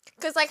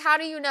Because, like, how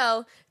do you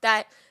know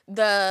that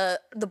the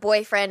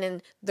boyfriend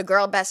and the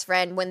girl best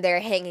friend, when they're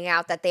hanging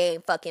out, that they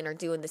ain't fucking or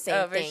doing the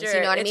same things? Sure.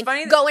 You know what I mean?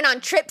 Funny Going on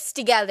trips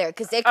together,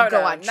 because they could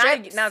go on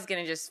trips. Now it's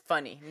getting just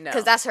funny. No.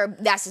 Because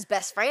that's his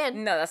best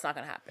friend. No, that's not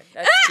going to happen.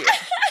 That's cute.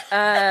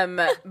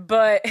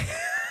 But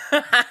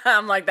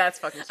I'm like, that's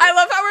fucking cute. I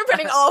love how we're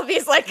putting all of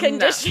these, like,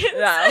 conditions.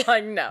 No, I'm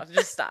like, no,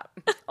 just stop.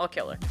 I'll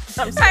kill her.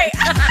 I'm sorry.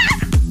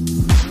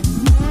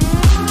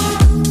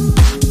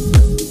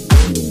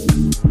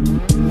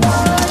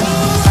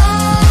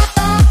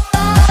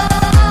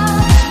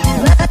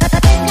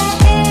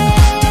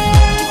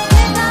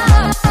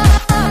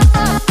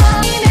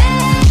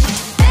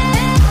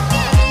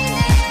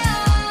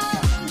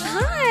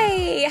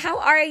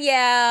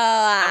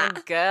 I'm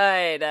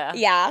good.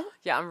 Yeah?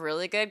 Yeah, I'm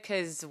really good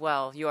because,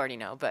 well, you already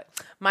know, but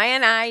Maya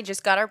and I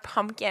just got our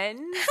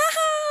pumpkins.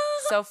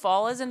 So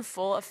fall is in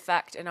full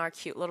effect in our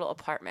cute little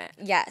apartment.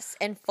 Yes,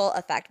 in full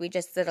effect. We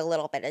just did a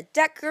little bit of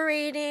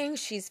decorating.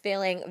 She's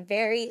feeling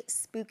very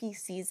spooky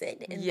season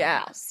in the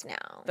house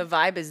now. The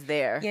vibe is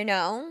there. You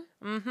know?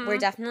 Mm-hmm. We're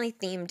definitely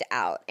themed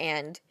out,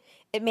 and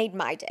it made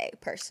my day,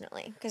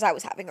 personally, because I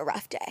was having a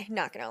rough day,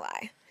 not gonna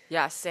lie.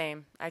 Yeah,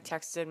 same. I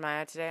texted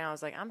Maya today and I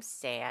was like, I'm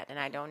sad and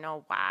I don't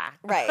know why.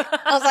 Right.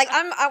 I was like,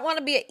 I want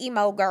to be an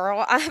emo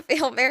girl. I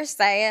feel very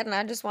sad and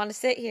I just want to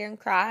sit here and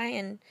cry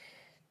and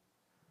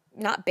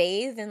not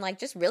bathe and like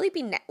just really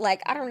be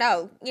like, I don't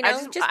know, you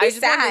know, just be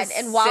sad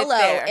and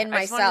wallow in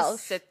myself. I just want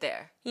to sit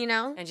there, you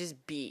know, and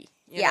just be,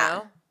 you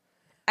know.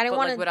 I don't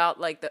want to, like, without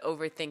like the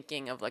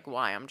overthinking of like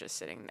why I'm just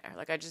sitting there.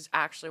 Like I just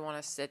actually want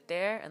to sit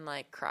there and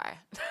like cry.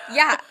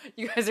 Yeah.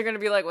 You guys are gonna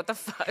be like, what the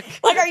fuck?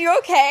 Like, are you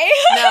okay?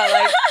 No,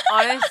 like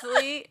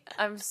honestly,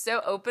 I'm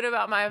so open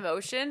about my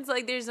emotions.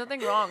 Like there's nothing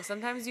wrong.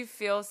 Sometimes you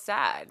feel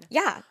sad.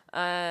 Yeah.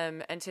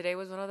 And today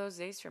was one of those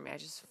days for me. I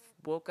just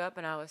woke up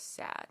and I was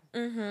sad.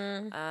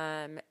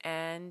 Mm-hmm.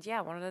 And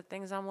yeah, one of the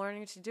things I'm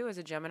learning to do as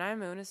a Gemini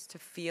moon is to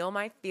feel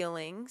my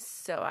feelings.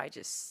 So I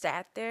just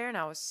sat there and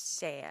I was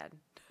sad.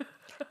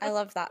 I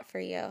love that for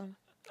you.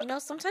 You know,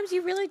 sometimes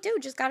you really do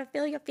just got to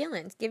feel your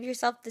feelings. Give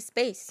yourself the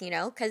space, you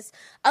know, because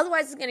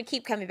otherwise it's going to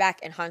keep coming back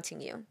and haunting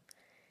you.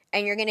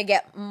 And you're going to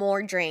get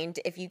more drained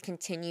if you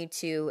continue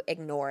to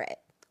ignore it.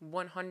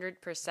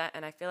 100%.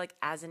 And I feel like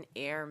as an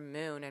air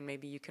moon, and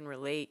maybe you can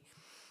relate,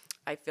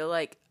 I feel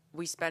like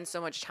we spend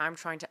so much time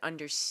trying to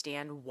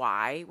understand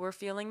why we're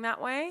feeling that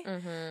way,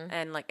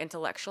 and like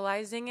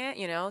intellectualizing it,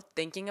 you know,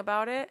 thinking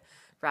about it,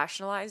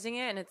 rationalizing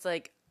it. And it's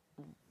like,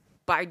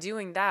 by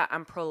doing that,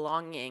 I'm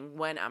prolonging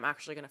when I'm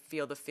actually going to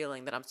feel the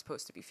feeling that I'm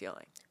supposed to be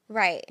feeling.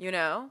 Right. You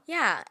know?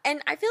 Yeah.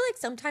 And I feel like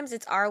sometimes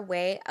it's our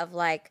way of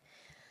like,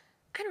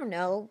 I don't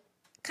know,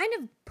 kind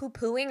of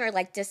poo-pooing or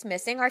like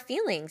dismissing our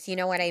feelings. You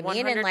know what I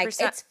mean? 100%. And like,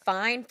 it's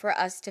fine for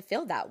us to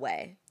feel that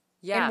way.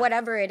 Yeah. And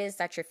whatever it is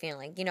that you're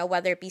feeling, you know,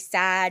 whether it be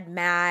sad,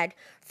 mad,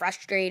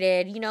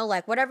 frustrated, you know,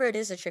 like whatever it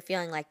is that you're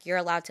feeling, like you're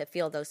allowed to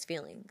feel those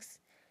feelings.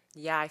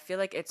 Yeah. I feel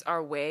like it's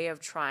our way of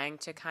trying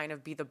to kind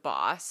of be the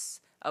boss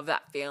of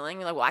that feeling.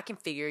 Like, well, I can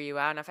figure you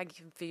out. And if I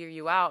can figure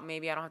you out,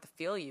 maybe I don't have to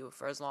feel you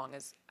for as long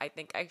as I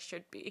think I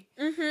should be.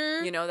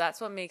 Mm-hmm. You know, that's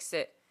what makes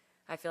it,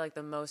 I feel like,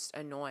 the most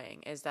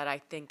annoying is that I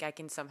think I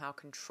can somehow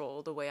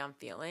control the way I'm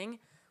feeling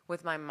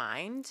with my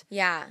mind.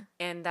 Yeah.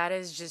 And that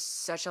is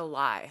just such a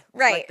lie.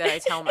 Right. Like, that I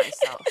tell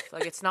myself.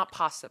 Like, it's not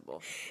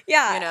possible.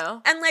 Yeah. You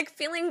know? And, like,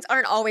 feelings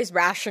aren't always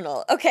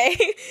rational, okay?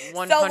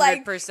 100%. So,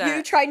 like,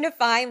 you trying to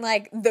find,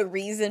 like, the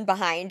reason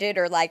behind it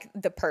or, like,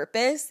 the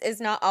purpose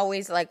is not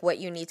always, like, what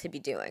you need to be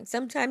doing.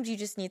 Sometimes you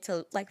just need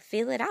to, like,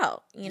 feel it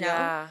out, you know?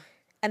 Yeah.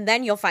 And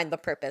then you'll find the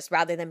purpose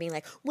rather than being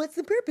like, what's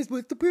the purpose?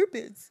 What's the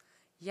purpose?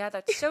 Yeah,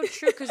 that's so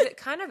true because it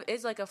kind of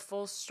is like a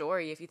full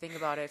story if you think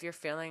about it. If you're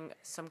feeling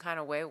some kind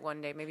of way one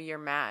day, maybe you're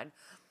mad.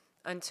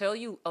 Until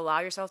you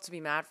allow yourself to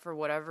be mad for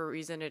whatever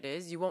reason it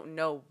is, you won't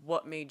know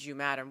what made you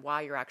mad and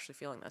why you're actually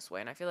feeling this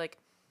way. And I feel like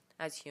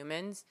as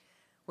humans,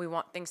 we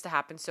want things to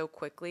happen so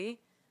quickly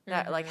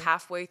that like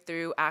halfway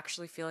through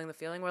actually feeling the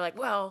feeling, we're like,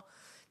 well,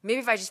 maybe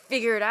if I just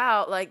figure it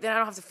out, like then I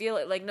don't have to feel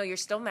it. Like, no, you're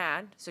still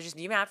mad. So just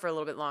be mad for a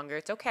little bit longer.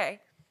 It's okay.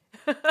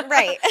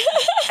 Right.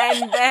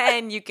 And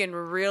then you can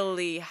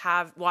really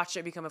watch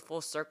it become a full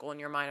circle in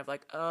your mind of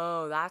like,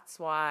 oh, that's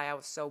why I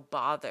was so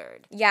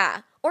bothered.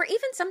 Yeah. Or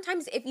even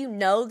sometimes if you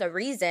know the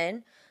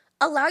reason,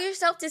 allow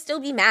yourself to still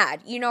be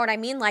mad. You know what I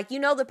mean? Like, you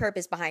know the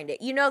purpose behind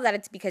it. You know that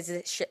it's because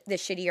of the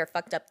shitty or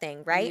fucked up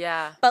thing, right?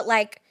 Yeah. But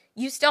like,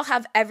 you still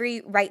have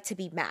every right to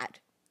be mad.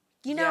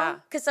 You know?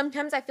 Because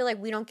sometimes I feel like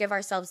we don't give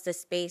ourselves the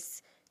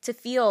space to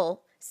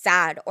feel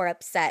sad or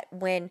upset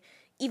when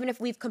even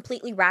if we've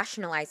completely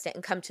rationalized it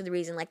and come to the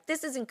reason, like,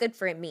 this isn't good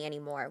for me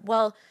anymore.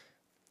 Well,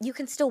 you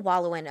can still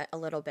wallow in it a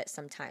little bit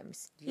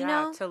sometimes, you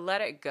know? To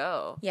let it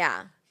go.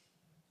 Yeah.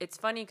 It's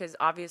funny because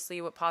obviously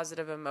with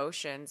positive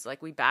emotions,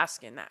 like, we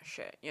bask in that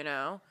shit, you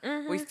know?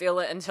 Mm-hmm. We feel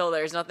it until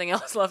there's nothing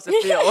else left to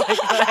feel.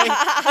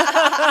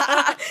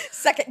 like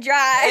Suck it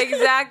dry.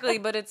 Exactly.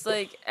 But it's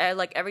like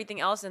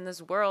everything else in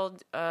this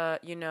world,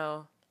 you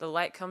know, the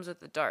light comes with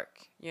the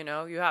dark, you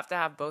know? You have to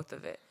have both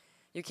of it.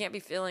 You can't be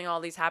feeling all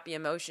these happy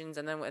emotions,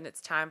 and then when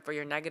it's time for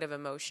your negative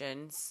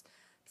emotions,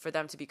 for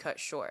them to be cut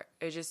short.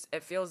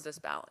 It feels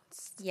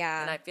disbalanced.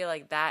 Yeah. And I feel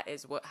like that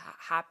is what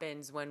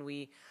happens when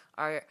we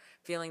are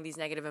feeling these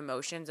negative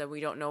emotions and we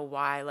don't know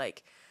why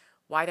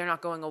they're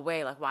not going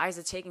away. Like, why is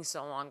it taking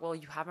so long? Well,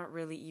 you haven't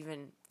really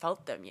even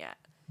felt them yet.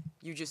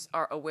 You just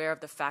are aware of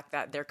the fact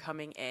that they're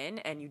coming in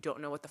and you don't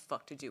know what the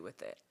fuck to do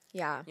with it.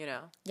 Yeah. You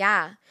know?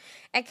 Yeah.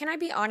 And can I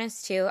be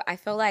honest too? I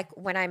feel like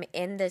when I'm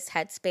in this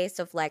headspace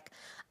of like,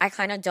 I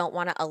kind of don't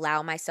want to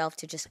allow myself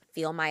to just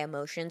feel my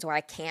emotions, or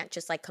I can't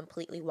just like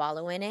completely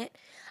wallow in it.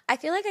 I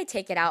feel like I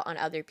take it out on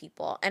other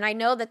people. And I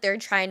know that they're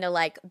trying to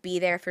like be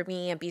there for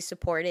me and be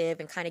supportive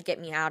and kind of get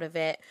me out of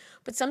it.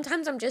 But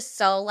sometimes I'm just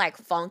so like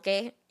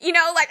funky, you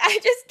know, like I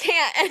just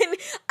can't. And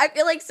I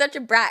feel like such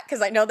a brat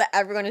because I know that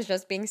everyone is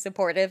just being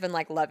supportive and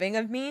like loving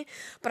of me.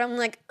 But I'm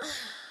like,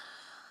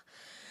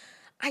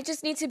 I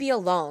just need to be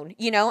alone,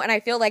 you know? And I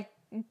feel like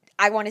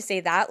I want to say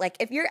that, like,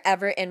 if you're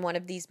ever in one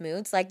of these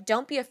moods, like,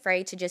 don't be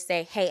afraid to just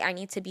say, hey, I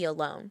need to be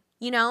alone,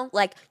 you know?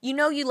 Like, you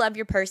love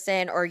your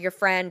person or your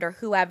friend or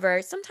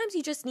whoever. Sometimes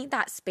you just need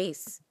that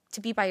space to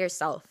be by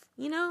yourself,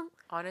 you know?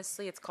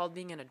 Honestly, it's called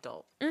being an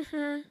adult.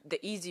 Mm-hmm. The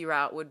easy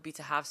route would be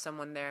to have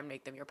someone there and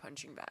make them your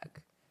punching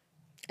bag.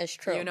 It's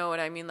true. You know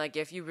what I mean? Like,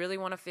 if you really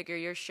want to figure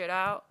your shit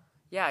out,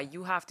 yeah,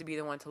 you have to be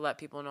the one to let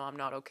people know I'm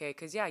not okay.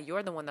 Because, yeah,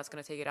 you're the one that's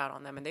going to take it out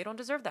on them. And they don't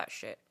deserve that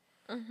shit.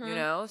 Mm-hmm. You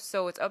know?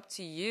 So it's up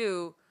to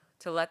you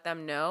to let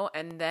them know.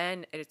 And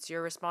then it's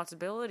your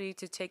responsibility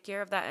to take care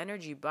of that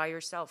energy by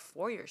yourself,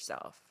 for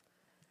yourself.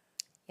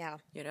 Yeah.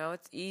 You know,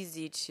 it's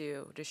easy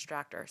to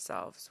distract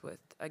ourselves with,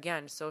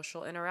 again,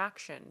 social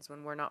interactions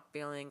when we're not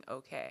feeling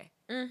okay.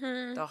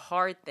 Mm-hmm. The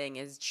hard thing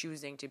is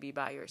choosing to be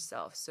by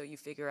yourself. So you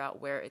figure out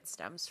where it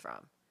stems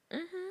from.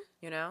 Mm-hmm.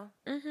 You know?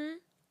 Mm-hmm.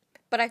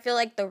 But I feel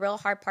like the real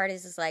hard part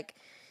is like,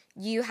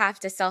 you have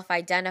to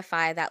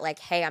self-identify that like,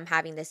 hey, I'm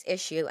having this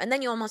issue. And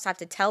then you almost have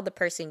to tell the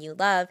person you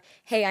love,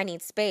 hey, I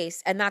need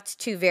space. And that's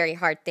two very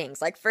hard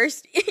things. Like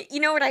first, you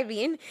know what I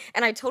mean?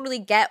 And I totally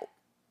get,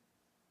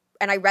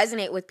 and I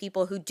resonate with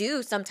people who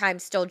do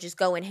sometimes still just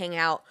go and hang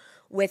out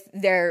with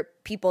their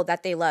people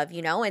that they love,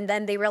 you know? And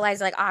then they realize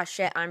like, ah,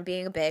 shit, I'm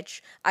being a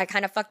bitch. I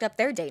kind of fucked up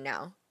their day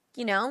now,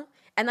 you know?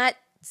 And that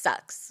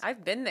sucks.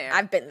 I've been there.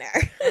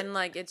 And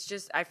like, it's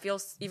just, I feel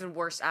even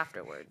worse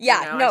afterward. Yeah,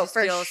 you know? no, I just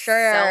for feel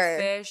sure.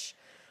 selfish.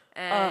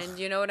 And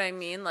you know what I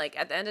mean? Like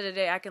at the end of the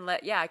day, I can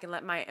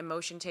let my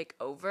emotion take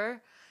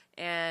over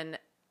and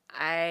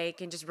I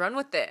can just run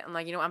with it. I'm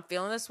like, you know, I'm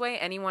feeling this way.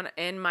 Anyone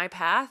in my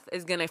path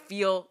is going to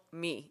feel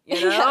me,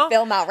 you know?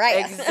 Feel my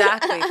wrath.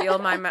 Exactly. Feel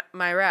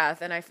my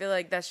wrath. And I feel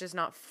like that's just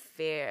not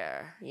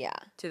fair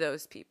to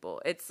those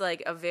people. It's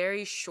like a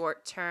very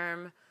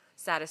short-term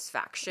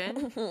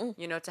satisfaction,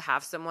 you know, to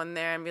have someone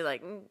there and be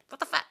like, what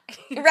the fuck?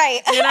 Right.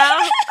 You know?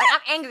 Like,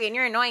 I'm angry and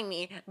you're annoying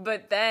me.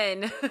 But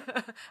then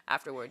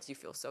afterwards, you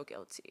feel so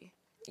guilty.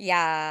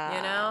 Yeah.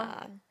 You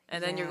know?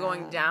 And then you're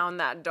going down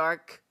that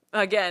dark,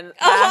 again,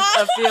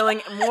 path of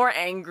feeling more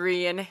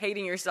angry and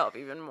hating yourself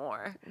even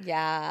more.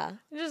 Yeah.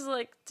 Just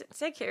like,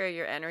 take care of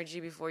your energy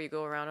before you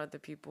go around other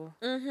people.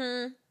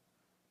 Mm-hmm.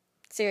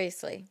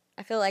 Seriously.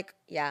 I feel like,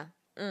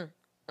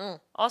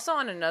 Also,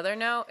 on another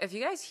note, if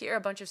you guys hear a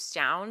bunch of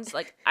sounds,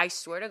 like, I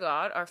swear to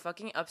God, our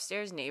fucking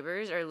upstairs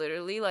neighbors are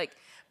literally, like,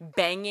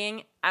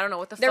 banging. I don't know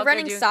what the fuck they're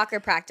running doing. soccer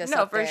practice.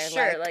 No, up for there,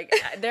 sure. Like,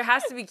 there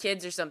has to be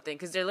kids or something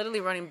because they're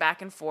literally running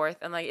back and forth.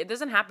 And, like, it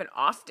doesn't happen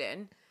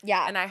often.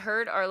 Yeah. And I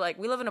heard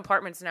we live in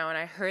apartments now, and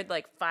I heard,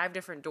 like, 5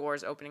 different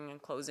doors opening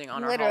and closing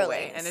on our literally,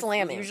 hallway. And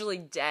slamming. It's usually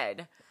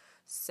dead.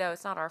 So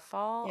it's not our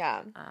fault.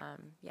 Yeah.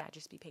 Yeah,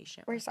 just be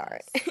patient. We're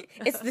sorry.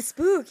 It's the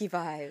spooky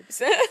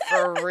vibes.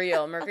 For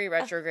real. Mercury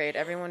retrograde.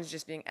 Everyone's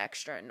just being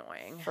extra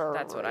annoying.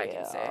 That's what I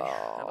can say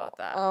about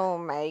that. Oh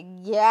my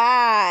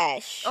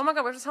gosh. Oh my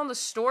God, we're just telling the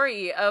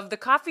story of the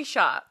coffee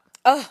shop.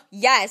 Oh,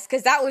 yes,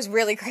 because that was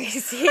really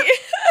crazy.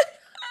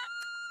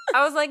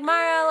 I was like,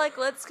 Maya, like,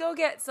 let's go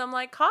get some,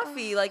 like,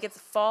 coffee. Like, it's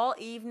fall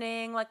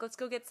evening. Like, let's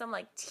go get some,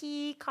 like,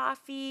 tea,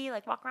 coffee,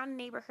 like, walk around the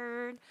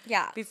neighborhood.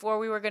 Yeah. Before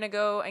we were going to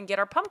go and get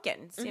our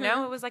pumpkins, you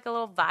know? It was like a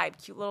little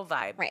vibe, cute little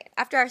vibe. Right.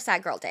 After our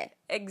sad girl day.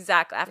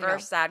 Exactly. After our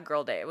sad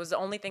girl day. It was the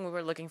only thing we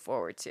were looking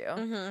forward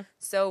to.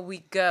 So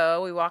we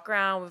walk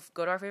around, we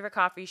go to our favorite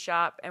coffee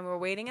shop, and we're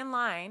waiting in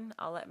line.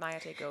 I'll let Maya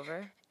take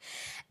over.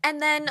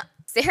 And then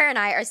Sarah and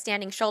I are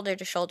standing shoulder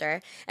to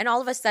shoulder, and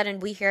all of a sudden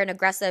we hear an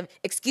aggressive,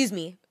 excuse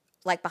me,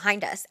 like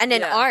behind us, and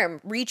an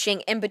arm reaching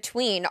in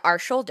between our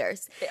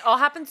shoulders. It all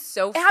happened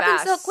so fast. It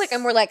happened so quick,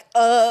 and we're like,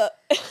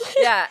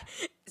 Yeah.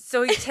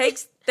 So he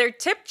takes their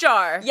tip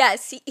jar.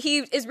 Yes, he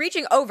is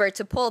reaching over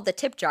to pull the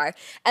tip jar,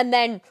 and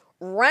then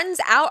runs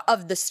out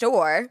of the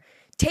store,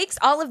 takes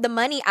all of the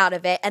money out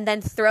of it, and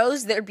then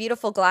throws their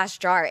beautiful glass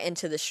jar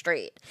into the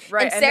street.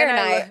 Right. And Sarah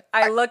and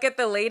I look at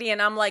the lady,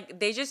 and I'm like,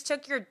 they just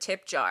took your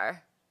tip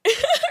jar.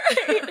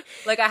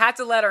 Like, I had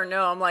to let her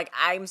know. I'm like,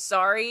 I'm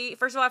sorry.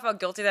 First of all, I felt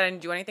guilty that I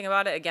didn't do anything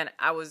about it. Again,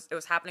 it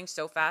was happening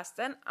so fast.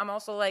 Then I'm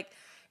also like,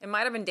 it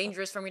might have been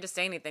dangerous for me to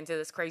say anything to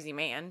this crazy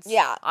man.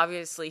 Yeah.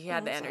 Obviously, he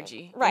had the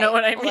energy. Right. You know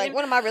what I mean? Like,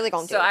 what am I really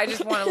going to do? So I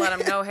just want to let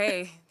him know,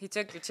 hey, he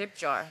took your tip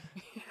jar.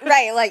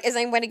 Right. Like, is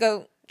anyone to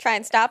go try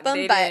and stop him?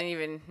 They but didn't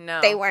even know.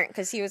 They weren't,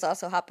 because he was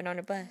also hopping on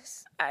a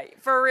bus.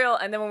 For real.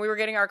 And then when we were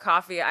getting our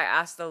coffee, I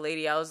asked the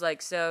lady, I was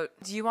like, so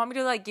do you want me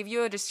to like give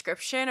you a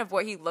description of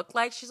what he looked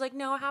like? She's like,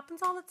 no, it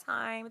happens all the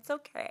time. It's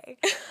okay.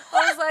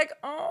 I was like,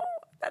 oh,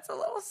 that's a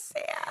little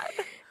sad.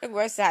 It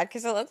was sad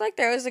because it looked like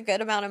there was a good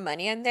amount of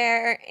money in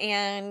there,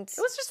 and it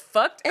was just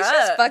fucked up. It's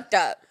just fucked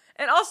up.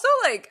 And also,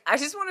 like, I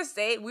just want to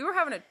say, we were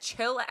having a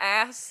chill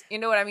ass, you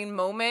know what I mean,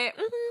 moment.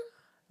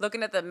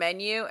 Looking at the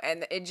menu,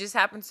 and it just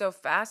happened so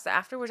fast.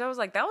 Afterwards, I was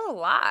like, that was a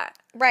lot.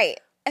 Right.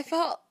 I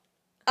felt,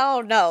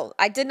 oh no,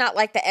 I did not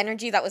like the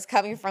energy that was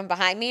coming from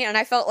behind me, and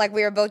I felt like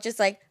we were both just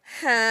like,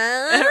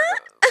 huh?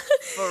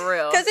 For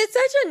real. Because it's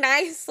such a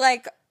nice,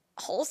 like,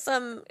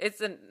 wholesome, it's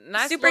a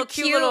nice, super little,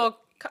 cute little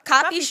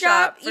coffee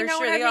shop. For you know sure.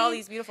 what I They mean? got all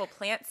these beautiful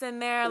plants in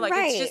there. Like,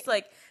 Right. it's just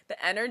like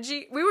the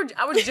energy.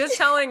 I was just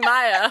telling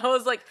Maya, I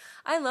was like,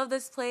 I love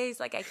this place.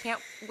 Like, I can't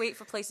wait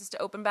for places to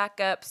open back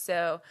up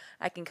so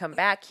I can come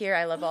back here.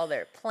 I love all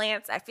their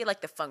plants. I feel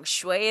like the feng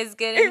shui is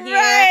good in here.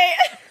 Right.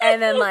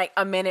 And then, like,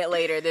 a minute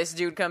later, this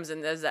dude comes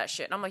and does that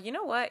shit. And I'm like, you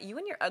know what? You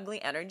and your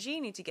ugly energy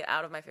need to get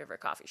out of my favorite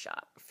coffee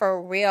shop.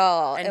 For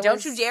real. And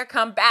don't you dare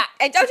come back.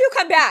 And don't you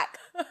come back.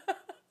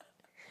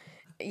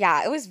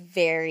 Yeah, it was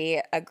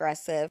very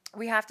aggressive.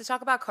 We have to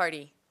talk about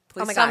Cardi.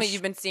 Please Oh my tell me gosh.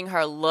 you've been seeing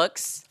her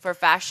looks for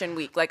Fashion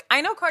Week. Like,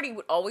 I know Cardi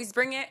would always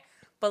bring it,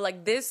 but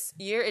like this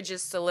year, it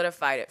just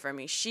solidified it for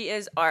me. She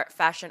is our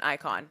fashion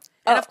icon.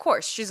 And of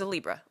course, she's a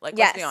Libra. Like,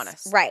 let's be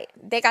honest. Right.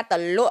 They got the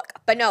look.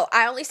 But no,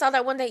 I only saw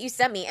that one that you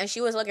sent me, and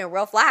she was looking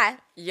real fly.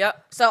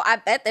 Yep. So I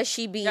bet that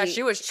she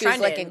was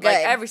trending. looking good.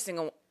 Like, every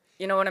single,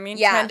 you know what I mean?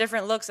 Yeah. 10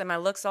 different looks, and my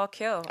looks all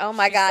kill. Oh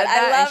my She God. said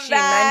I love and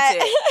that.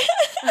 She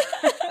meant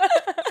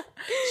it.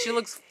 She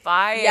looks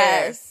fire.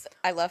 Yes.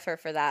 I love her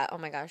for that. Oh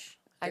my gosh.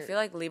 I feel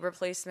like Libra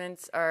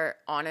placements are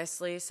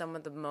honestly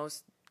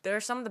they're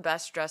some of the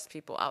best dressed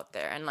people out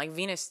there. And like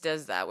Venus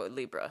does that with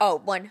Libra.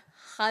 Oh,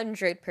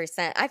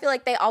 100%. I feel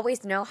like they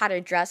always know how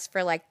to dress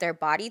for like their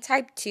body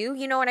type too.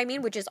 You know what I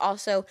mean? Which is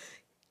also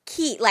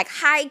key, like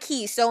high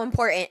key, so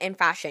important in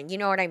fashion. You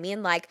know what I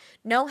mean? Like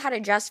know how to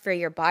dress for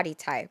your body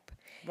type.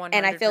 100%.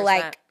 And I feel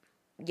like,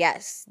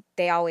 yes,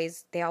 they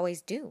always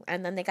do.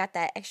 And then they got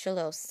that extra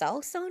little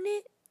sauce on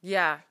it.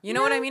 Yeah. You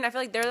know what I mean? I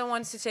feel like they're the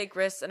ones to take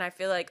risks. And I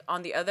feel like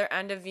on the other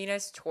end of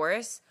Venus,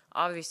 Taurus,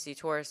 obviously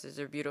Tauruses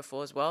are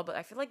beautiful as well, but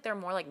I feel like they're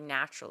more like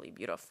naturally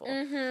beautiful.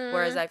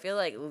 Whereas I feel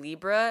like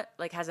Libra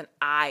like has an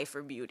eye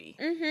for beauty.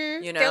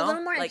 You know? They're a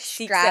little more like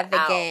seeks it out.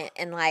 extravagant,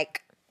 and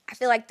like I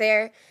feel like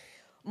they're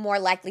more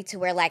likely to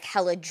wear like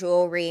hella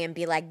jewelry and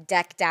be like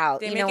decked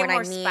out. They you make know it what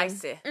more I mean?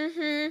 spicy.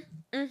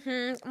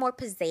 More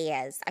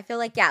pizzazz. I feel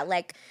like, yeah,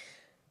 like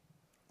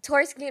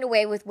Taurus can get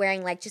away with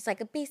wearing like just like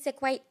a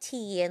basic white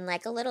tee and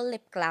like a little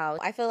lip gloss.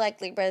 I feel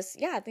like Libras,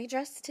 yeah, they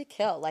dress to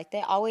kill. Like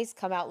they always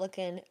come out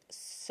looking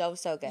so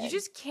good. You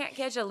just can't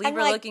catch a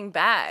Libra like- looking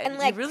bad. and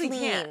like you really clean.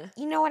 can't.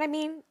 You know what I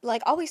mean?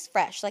 Like always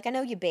fresh. Like I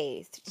know you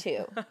bathed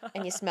too,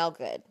 and you smell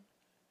good.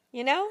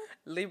 You know?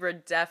 Libra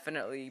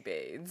definitely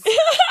bathes.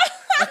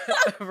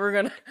 We're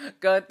gonna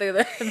go through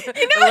the list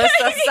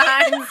of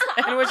signs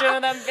and which one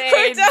of them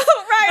bathes.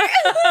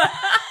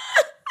 Right.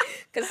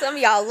 Because some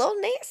of y'all a little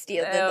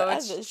nastier than the No,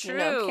 others. it's true. You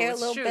know, care a It's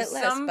little true. bit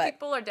less. Some but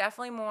people are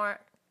definitely more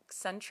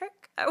eccentric.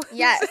 I would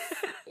yes,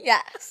 say,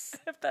 yes.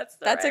 if that's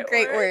That's right a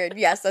great word.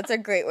 Yes, that's a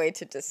great way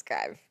to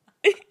describe.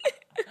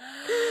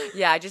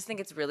 Yeah, I just think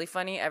it's really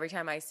funny every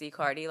time I see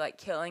Cardi like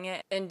killing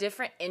it in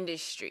different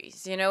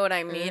industries. You know what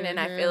I mean? And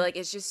I feel like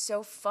it's just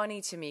so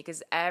funny to me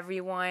because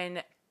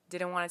everyone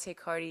didn't want to take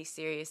Cardi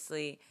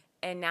seriously,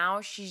 and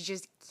now she's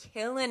just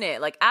killing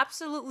it, like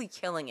absolutely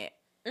killing it.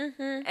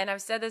 And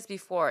I've said this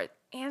before,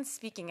 and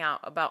speaking out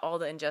about all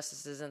the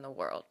injustices in the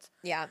world.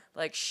 Yeah.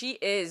 Like she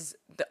is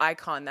the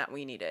icon that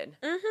we needed.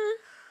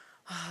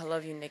 I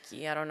love you,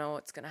 Nikki. I don't know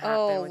what's gonna happen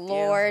Oh, with you.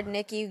 Lord,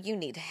 Nikki, you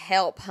need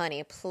help,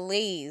 honey.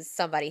 Please,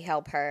 somebody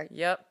help her.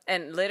 Yep.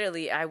 And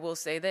literally, I will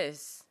say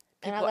this.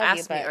 And I People love you,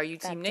 ask me, but are you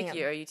team Nikki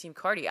goddamn. or are you team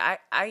Cardi? I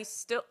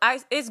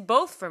it's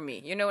both for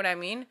me. You know what I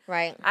mean?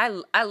 Right.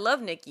 I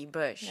love Nikki,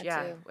 but Me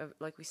yeah, too.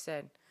 like we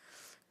said,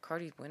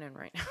 Cardi's winning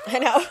right now. I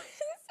know. It's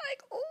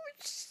like, oh,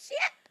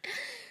 shit.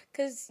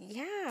 Because,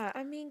 yeah,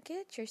 I mean,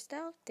 get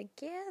yourself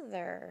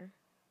together.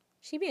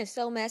 She being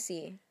so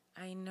messy.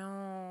 I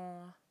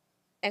know.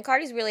 And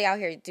Cardi's really out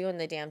here doing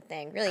the damn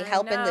thing, really I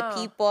helping the know.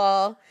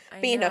 people,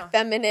 being know. a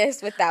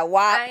feminist with that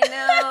WAP. I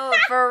know,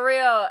 for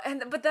real.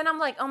 But then I'm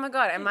like, oh my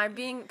God, am I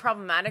being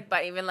problematic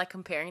by even like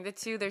comparing the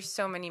two? There's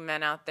so many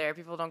men out there.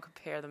 People don't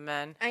compare the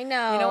men. I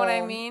know. You know what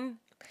I mean?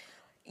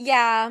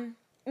 Yeah.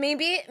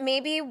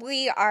 Maybe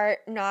we are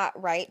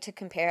not right to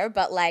compare,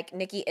 but like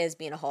Nikki is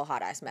being a whole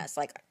hot ass mess,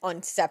 like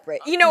on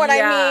separate. You know what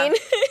I mean?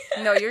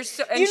 No, you're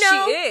so, and you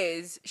know? She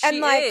is. She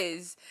like,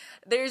 is.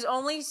 There's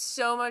only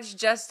so much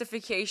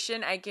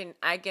justification I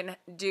can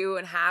do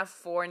and have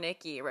for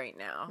Nikki right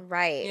now.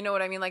 Right. You know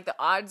what I mean? Like the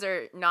odds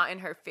are not in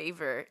her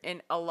favor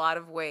in a lot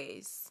of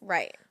ways.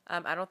 Right.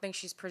 I don't think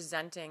she's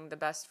presenting the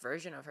best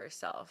version of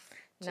herself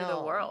to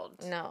the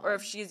world. No. Or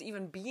if she's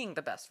even being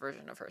the best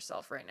version of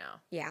herself right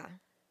now. Yeah.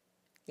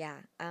 Yeah.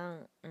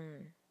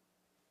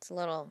 It's a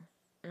little.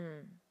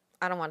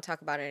 I don't want to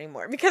talk about it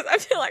anymore because I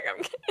feel like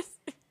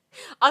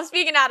I'm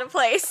speaking out of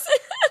place.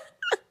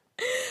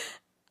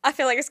 I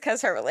feel like it's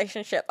because her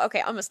relationship. Okay,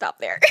 I'm gonna stop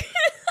there.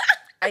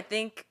 I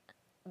think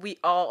we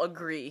all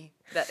agree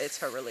that it's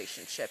her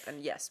relationship,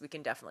 and yes, we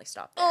can definitely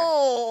stop there.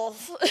 Oh,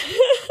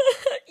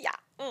 yeah.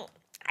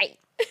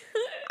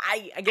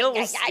 I get a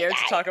little scared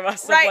to talk about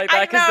stuff like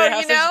that because they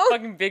have such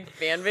fucking big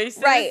fan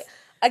bases. Right.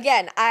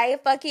 Again, I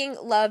fucking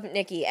love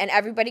Nikki, and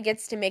everybody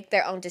gets to make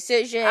their own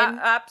decision.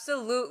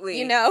 Absolutely.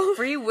 You know?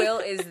 Free will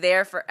is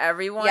there for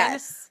everyone.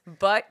 Yes.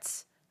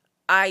 But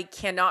I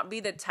cannot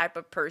be the type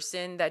of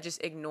person that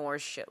just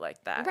ignores shit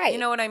like that. Right. You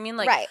know what I mean?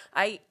 Like, right.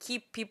 I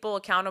keep people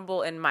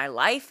accountable in my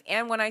life,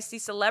 and when I see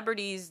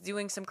celebrities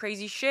doing some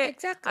crazy shit,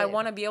 exactly. I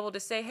want to be able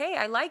to say, hey,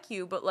 I like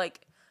you, but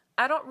like,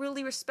 I don't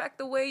really respect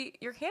the way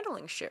you're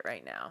handling shit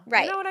right now.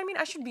 Right. You know what I mean?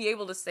 I should be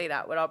able to say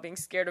that without being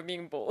scared of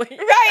being bullied.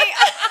 Right.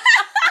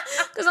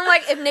 Because I'm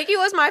like, if Nikki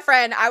was my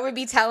friend, I would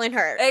be telling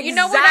her. Exactly. You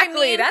know what I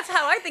mean? That's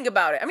how I think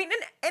about it. I mean, in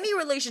any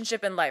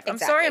relationship in life.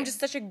 Exactly. I'm sorry, I'm just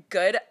such a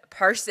good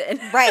person.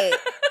 Right.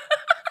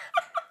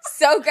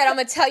 So good. I'm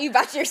going to tell you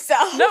about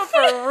yourself. No,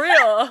 for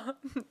real.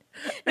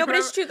 No, but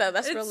it's true, though.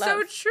 That's real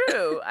love. It's so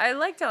true. I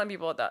like telling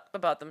people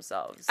about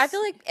themselves. I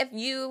feel like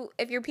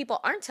if your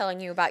people aren't telling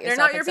you about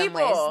yourself in some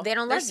ways, they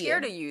don't love you. They're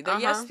scared of you. They're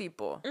yes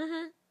people.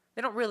 Mm-hmm.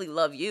 They don't really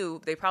love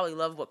you. They probably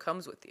love what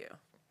comes with you.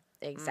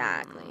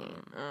 Exactly.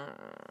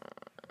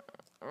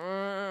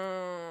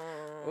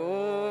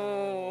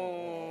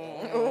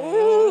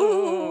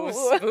 Ooh,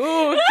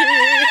 spooky.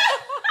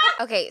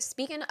 Okay,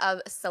 speaking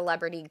of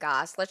celebrity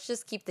goss, let's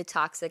just keep the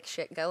toxic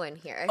shit going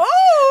here.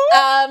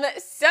 Oh!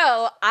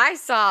 So I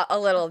saw a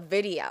little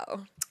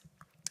video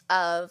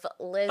of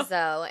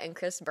Lizzo and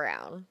Chris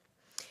Brown.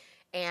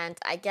 And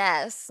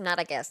this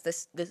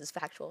is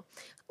factual.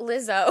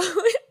 Lizzo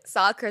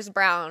saw Chris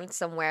Brown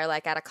somewhere,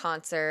 like at a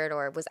concert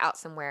or was out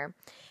somewhere.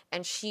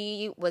 And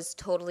she was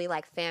totally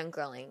like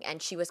fangirling.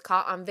 And she was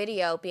caught on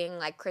video being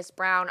like, Chris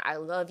Brown, I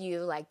love you.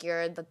 Like,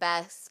 you're the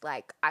best.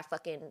 Like,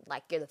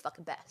 you're the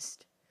fucking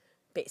best.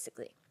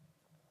 Basically.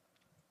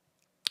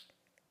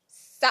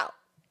 So,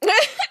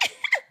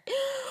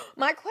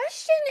 my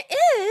question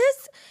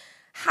is,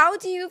 how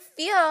do you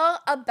feel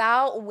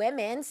about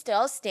women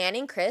still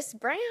standing Chris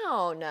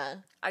Brown?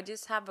 I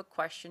just have a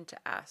question to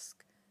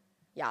ask.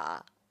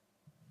 Yeah.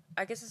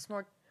 I guess it's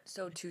more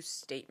so two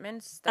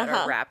statements that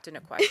are wrapped in a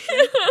question.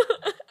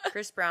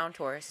 Chris Brown,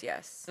 Taurus,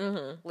 yes.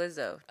 Mm-hmm.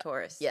 Lizzo,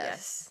 Taurus,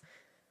 yes.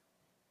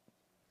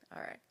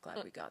 All right,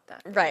 glad we got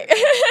that. Right.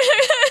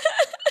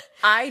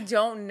 I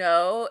don't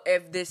know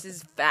if this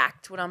is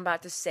fact, what I'm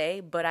about to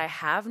say, but I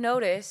have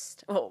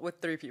noticed,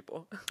 with 3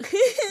 people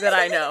that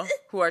I know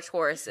who are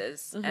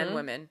Tauruses and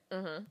women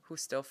who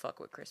still fuck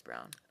with Chris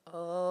Brown.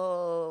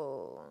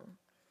 Oh.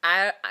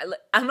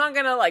 I'm not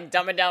going to, like,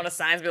 dumb it down to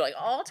science and be like,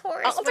 all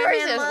Taurus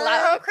women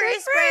love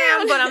Chris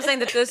Brown. But I'm saying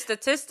that the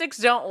statistics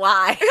don't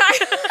lie.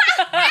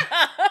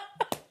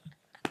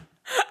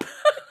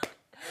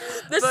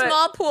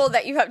 Small pool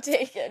that you have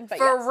taken. But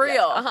for real.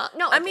 Yes. Uh-huh.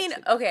 No, I mean,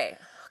 okay.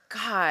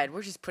 God,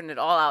 we're just putting it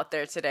all out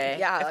there today.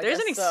 Yeah, if there's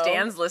any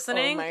stands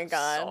listening, oh my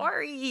God.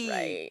 Sorry.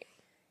 Right.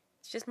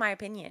 It's just my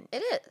opinion.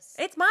 It is.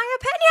 It's my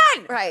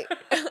opinion. Right.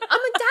 I'm gonna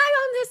die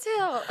on this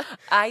hill.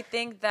 I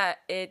think that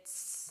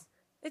it's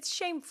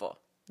shameful.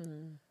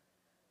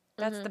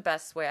 That's the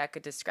best way I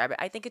could describe it.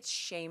 I think it's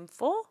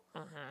shameful,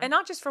 and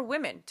not just for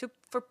women,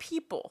 for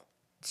people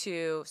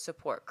to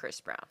support Chris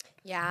Brown.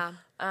 Yeah.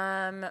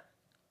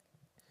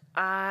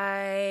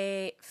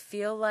 I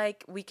feel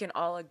like we can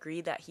all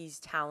agree that he's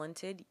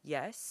talented,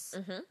 yes.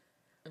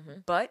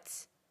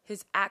 But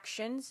his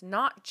actions,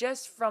 not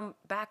just from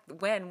back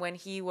when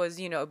he was,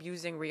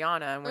 abusing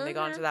Rihanna and when they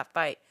got into that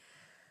fight,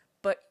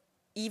 but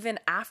even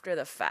after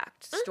the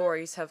fact,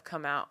 stories have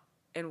come out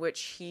in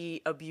which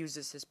he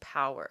abuses his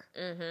power.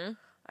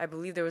 I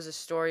believe there was a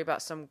story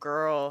about some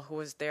girl who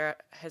was there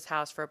at his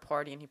house for a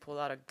party and he pulled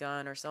out a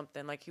gun or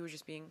something. Like, he was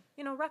just being,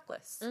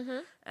 reckless.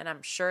 And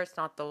I'm sure it's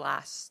not the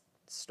last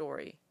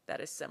story that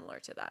is similar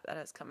to that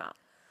has come out.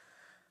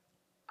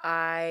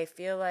 I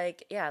feel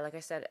like, like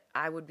I said,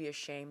 I would be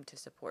ashamed to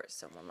support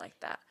someone like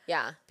that.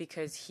 Yeah.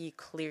 Because he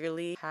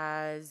clearly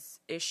has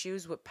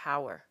issues with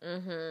power.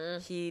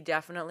 He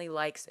definitely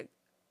likes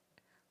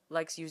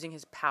using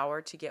his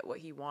power to get what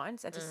he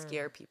wants and to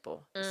scare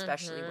people,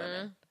 especially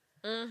women.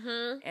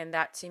 And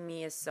that to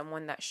me is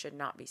someone that should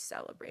not be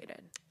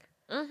celebrated.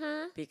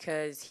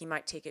 Because he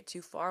might take it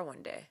too far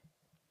one day.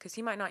 Because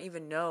he might not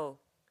even know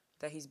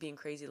that he's being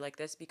crazy like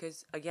this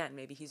because, again,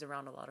 maybe he's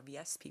around a lot of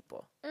yes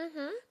people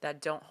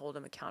that don't hold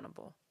him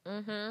accountable.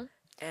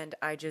 And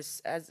I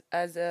just, as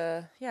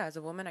a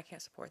woman, I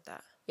can't support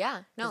that.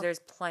 Yeah, no. There's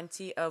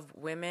plenty of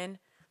women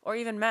or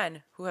even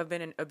men who have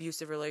been in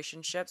abusive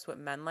relationships with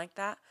men like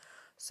that.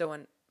 So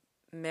when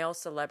male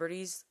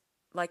celebrities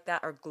like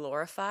that are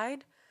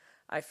glorified,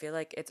 I feel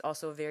like it's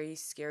also a very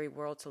scary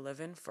world to live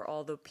in for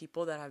all the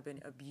people that have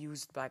been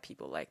abused by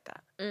people like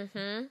that.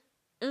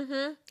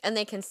 And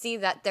they can see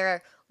that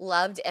they're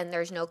loved and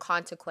there's no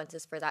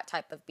consequences for that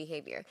type of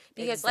behavior.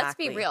 Because let's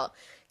be real,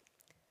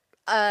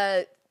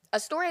 a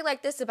story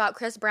like this about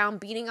Chris Brown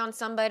beating on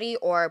somebody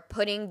or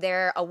putting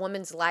a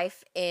woman's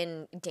life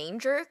in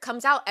danger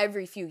comes out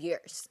every few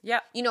years. Yeah.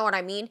 You know what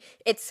I mean?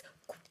 It's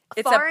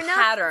far a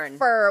pattern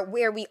for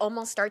where we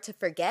almost start to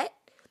forget,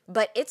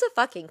 but it's a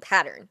fucking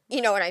pattern.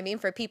 You know what I mean?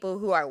 For people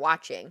who are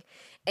watching.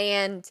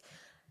 And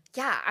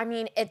yeah, I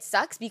mean, it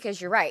sucks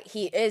because you're right.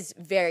 He is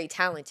very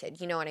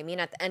talented. You know what I mean?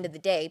 At the end of the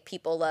day,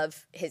 people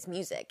love his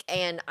music.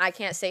 And I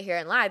can't sit here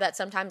and lie that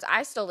sometimes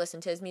I still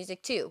listen to his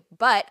music too.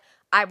 But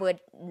I would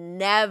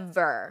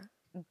never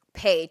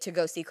pay to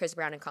go see Chris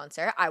Brown in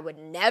concert. I would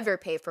never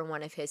pay for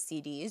one of his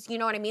CDs. You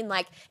know what I mean?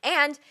 Like,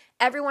 and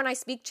everyone I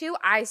speak to,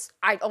 I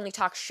only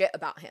talk shit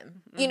about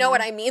him. You know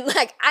what I mean?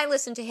 Like, I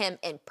listen to him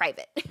in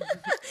private.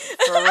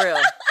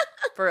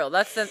 For real.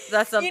 That's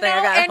something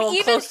I gotta hold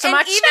close to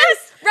my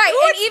chest. Right.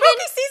 Ooh, and even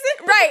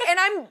season. Right. And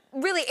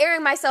I'm really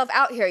airing myself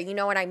out here. You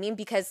know what I mean?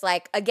 Because,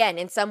 like, again,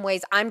 in some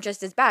ways, I'm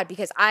just as bad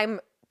because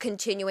I'm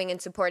continuing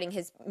and supporting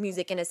his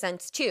music in a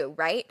sense too,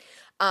 right?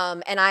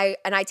 And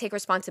I take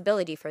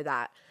responsibility for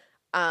that.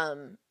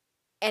 And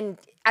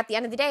at the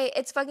end of the day,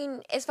 it's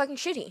fucking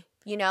shitty,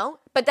 you know?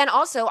 But then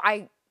also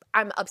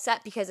I'm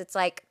upset because it's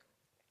like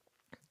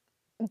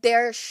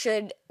there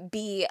should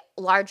be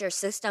larger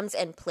systems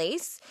in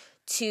place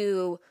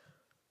to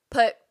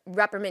put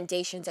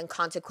reprimandations and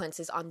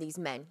consequences on these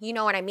men. You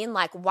know what I mean?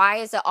 Like, why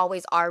is it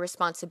always our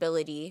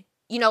responsibility?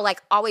 You know,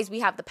 like, always we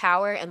have the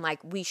power and, like,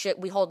 we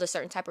hold a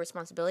certain type of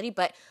responsibility,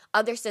 but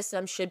other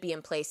systems should be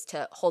in place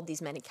to hold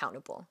these men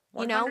accountable,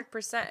 you know?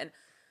 100%. And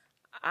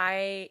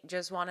I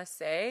just want to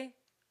say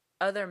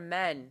other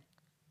men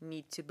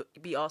need to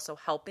be also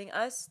helping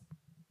us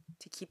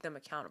to keep them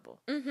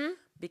accountable.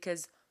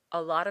 Because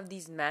a lot of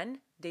these men,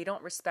 they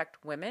don't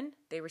respect women.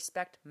 They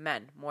respect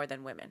men more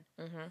than women.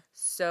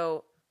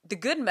 So the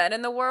good men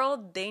in the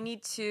world, they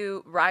need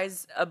to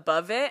rise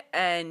above it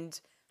and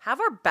have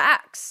our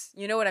backs.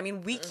 You know what I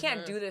mean? We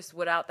can't do this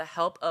without the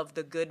help of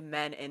the good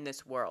men in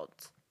this world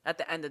at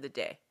the end of the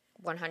day.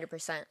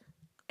 100%.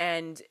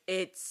 And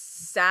it's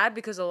sad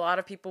because a lot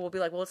of people will be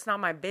like, well, it's not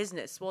my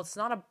business. Well, it's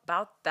not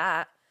about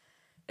that.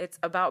 It's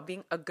about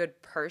being a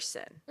good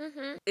person.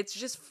 It's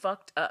just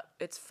fucked up.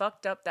 It's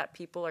fucked up that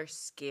people are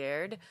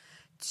scared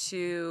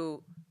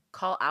to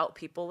call out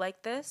people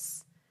like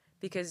this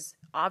because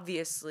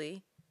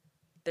obviously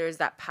there's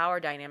that power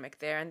dynamic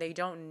there and they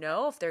don't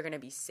know if they're going to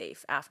be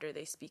safe after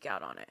they speak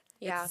out on it.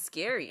 Yeah. It's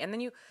scary. And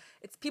then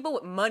it's people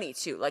with money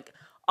too. Like,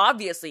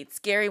 obviously it's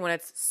scary when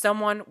it's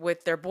someone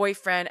with their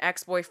boyfriend,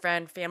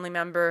 ex-boyfriend, family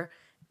member,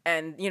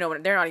 and, you know,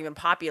 when they're not even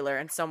popular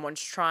and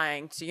someone's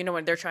trying to, you know,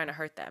 when they're trying to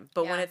hurt them.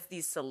 But when it's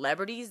these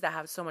celebrities that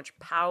have so much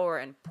power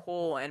and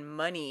pull and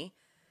money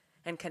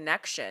and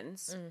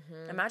connections,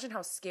 imagine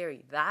how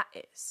scary that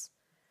is.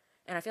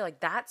 And I feel like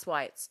that's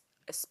why it's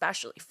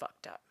especially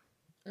fucked up.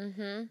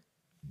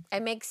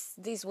 It makes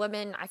these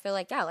women, I feel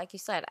like, yeah, like you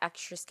said,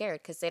 extra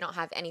scared because they don't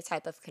have any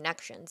type of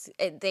connections.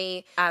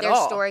 Their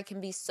story can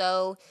be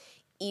so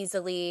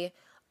easily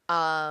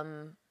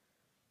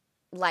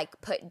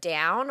like put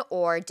down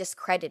or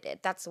discredited.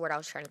 That's the word I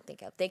was trying to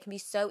think of. They can be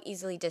so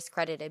easily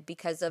discredited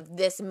because of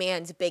this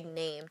man's big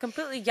name.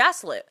 Completely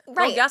gaslit.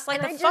 Right. They'll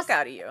gaslight the fuck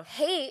out of you.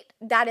 Hate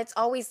that it's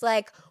always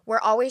like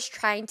we're always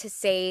trying to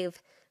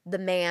save the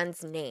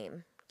man's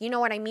name. You know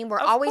what I mean? We're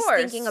always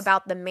thinking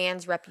about the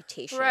man's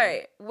reputation.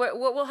 Right. What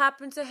will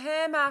happen to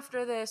him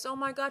after this? Oh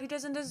my God, he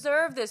doesn't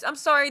deserve this. I'm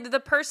sorry, did the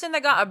person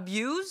that got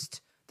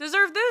abused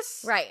deserve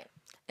this? Right.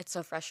 It's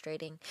so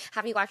frustrating.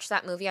 Have you watched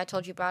that movie I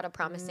told you about, A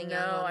Promising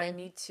Young Woman? No, I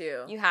need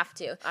to. You have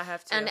to. I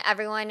have to. And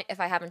everyone, if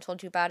I haven't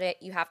told you about it,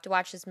 you have to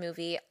watch this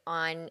movie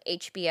on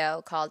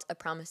HBO called A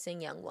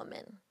Promising Young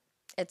Woman.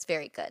 It's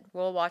very good.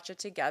 We'll watch it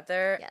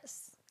together.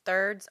 Yes.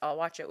 Thirds, I'll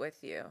watch it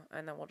with you,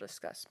 and then we'll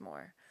discuss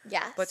more.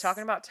 Yes. But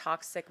talking about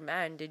toxic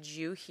men, did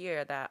you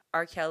hear that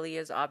R. Kelly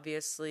is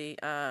obviously,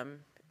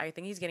 I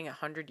think he's getting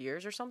 100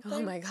 years or something?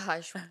 Oh my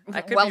gosh.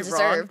 I could well be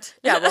deserved.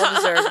 Wrong. Yeah, well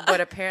deserved.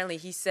 But apparently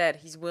he said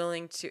he's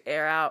willing to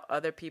air out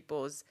other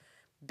people's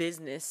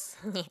business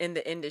in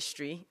the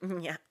industry.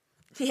 Yeah.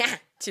 Yeah.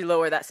 To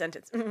lower that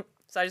sentence.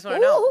 So I just want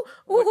to know,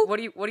 what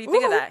do you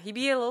think of that? He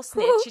be a little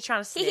snitch. He's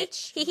trying to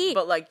snitch.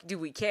 But, like, do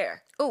we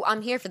care? Oh,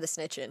 I'm here for the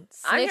snitching.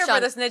 I'm here for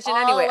the snitching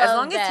anyway. As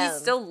long as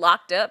he's still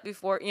locked up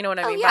before, you know what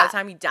I mean? By the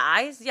time he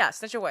dies, yeah,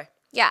 snitch away.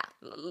 Yeah.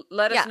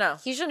 Let us know.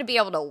 He shouldn't be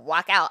able to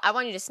walk out. I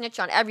want you to snitch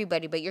on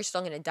everybody, but you're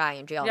still going to die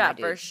in jail, my dude.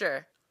 Yeah, for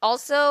sure.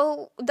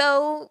 Also,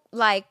 though,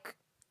 like,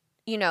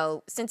 you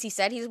know, since he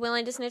said he's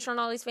willing to snitch on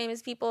all these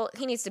famous people,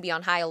 he needs to be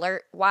on high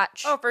alert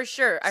watch. Oh, for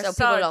sure. So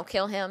people don't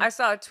kill him. I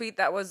saw a tweet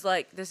that was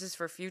like, this is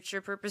for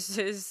future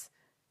purposes.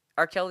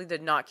 R. Kelly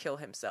did not kill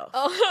himself.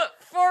 Oh,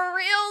 for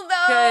real,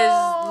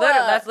 though?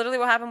 Because that's literally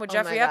what happened with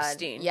Jeffrey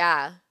Epstein.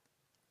 Yeah.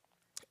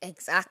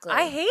 Exactly.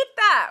 I hate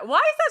that. Why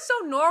is that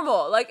so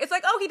normal? Like, it's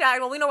like, oh, he died.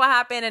 Well, we know what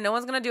happened, and no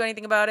one's going to do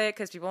anything about it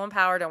because people in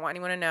power don't want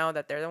anyone to know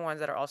that they're the ones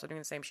that are also doing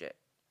the same shit.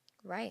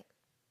 Right.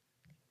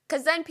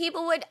 Because then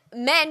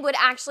men would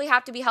actually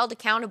have to be held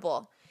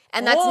accountable.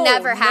 And that's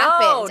never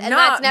happened. And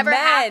that's never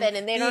happened,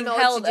 and they don't know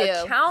what to do.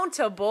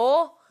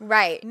 Accountable.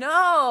 Right.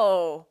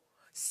 No.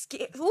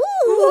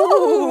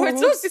 Ooh,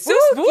 it's so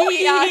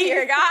spooky out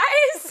here,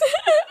 guys.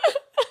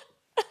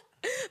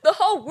 The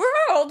whole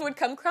world would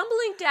come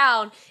crumbling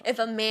down if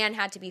a man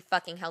had to be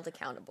fucking held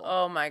accountable.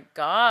 Oh my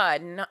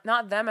God.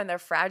 Not them and their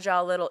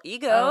fragile little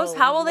egos.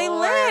 How will they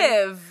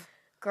live?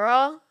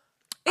 Girl,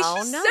 it's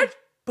just such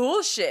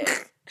bullshit.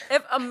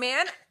 If a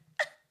man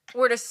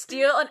were to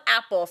steal an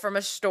apple from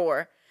a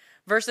store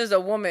versus a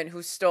woman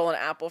who stole an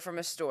apple from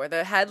a store,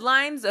 the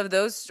headlines of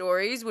those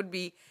stories would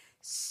be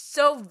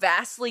so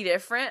vastly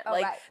different.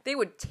 Like, they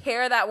would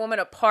tear that woman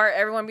apart.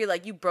 Everyone would be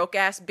like, you broke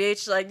ass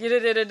bitch. Like,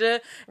 da-da-da-da-da.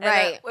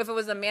 Right. If it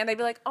was a man, they'd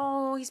be like,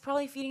 oh, he's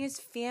probably feeding his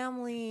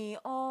family.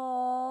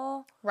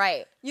 Oh.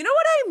 Right. You know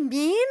what I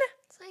mean?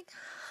 It's like,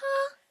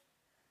 huh?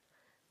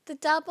 The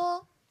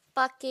double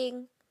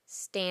fucking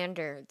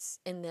standards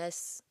in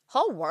this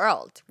whole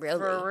world, really.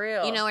 For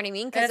real. You know what I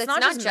mean? Because it's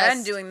not just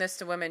men doing this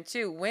to women,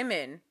 too.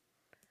 Women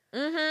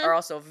are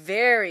also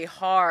very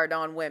hard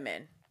on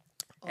women.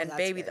 And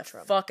baby the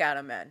fuck out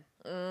of men.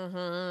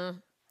 Mm-hmm.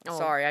 Oh,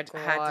 sorry, I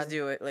had to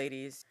do it,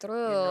 ladies.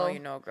 True. You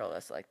know a girl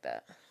that's like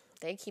that.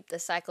 They keep the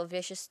cycle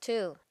vicious,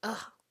 too.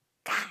 Oh,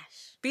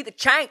 gosh. Be the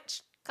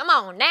change. Come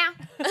on, now.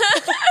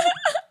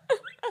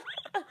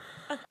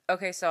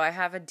 Okay, so I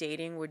have a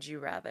dating would you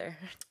rather.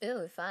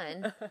 Ooh,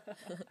 fun.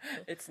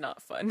 It's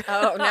not fun.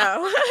 Oh,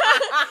 no.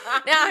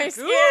 Now I'm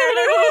scared.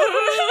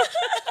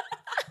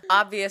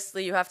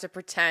 Obviously, you have to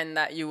pretend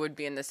that you would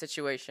be in this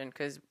situation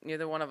because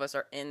neither one of us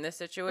are in this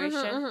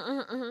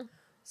situation.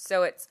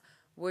 So it's,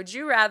 would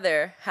you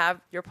rather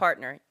have your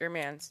partner, your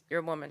man's,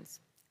 your woman's,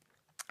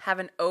 have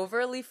an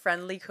overly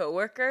friendly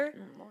coworker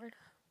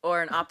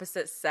or an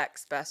opposite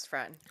sex best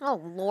friend?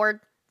 Oh,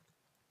 Lord.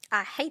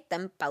 I hate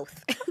them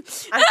both. I told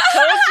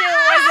you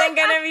it wasn't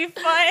going to be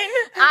fun.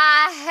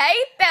 I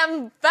hate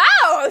them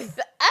both.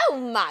 Oh,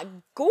 my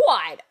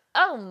God.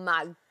 Oh,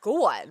 my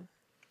God.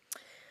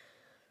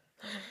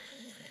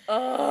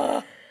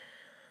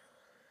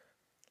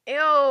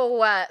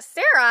 Ew,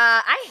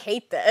 Sarah, I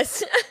hate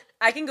this.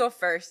 I can go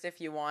first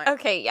if you want.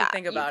 Okay, yeah.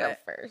 Think about it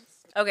first.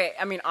 Okay,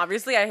 I mean,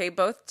 obviously, I hate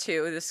both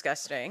too.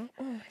 Disgusting.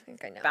 Oh, I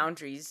think I know.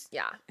 Boundaries.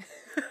 Yeah.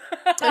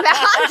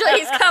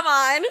 Boundaries, come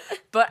on.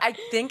 But I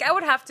think I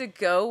would have to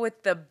go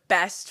with the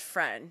best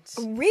friend.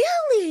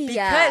 Really?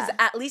 Because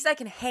at least I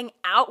can hang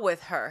out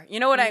with her. You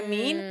know what I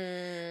mean?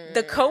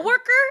 The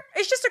coworker,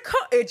 it's just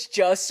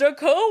a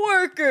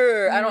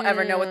coworker. I don't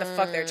ever know what the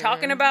fuck they're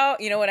talking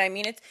about. You know what I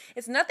mean?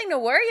 It's nothing to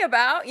worry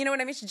about. You know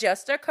what I mean? It's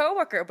just a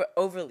coworker, but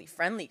overly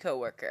friendly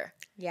coworker.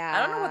 Yeah.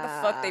 I don't know what the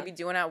fuck they be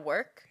doing at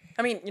work.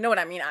 I mean, you know what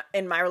I mean?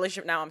 In my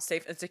relationship now, I'm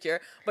safe and secure.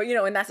 But, you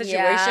know, in that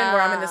situation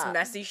where I'm in this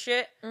messy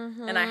shit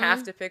and I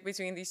have to pick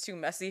between these two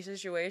messy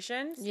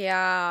situations,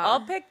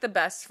 I'll pick the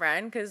best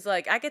friend because,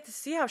 like, I get to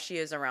see how she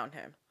is around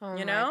him. Oh,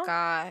 you know? my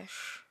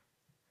gosh.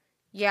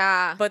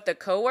 Yeah. But the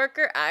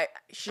coworker,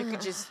 she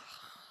could just,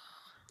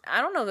 I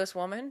don't know this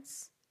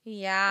woman's.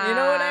 Yeah. You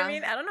know what I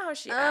mean? I don't know how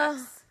she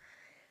acts.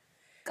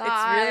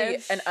 Gosh.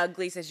 It's really an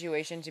ugly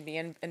situation to be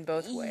in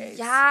both ways.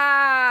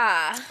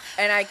 Yeah.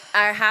 And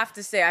I have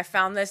to say, I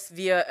found this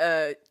via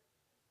a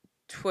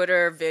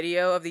Twitter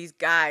video of these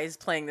guys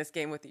playing this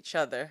game with each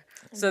other.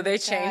 So they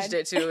changed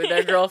it to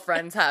their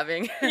girlfriends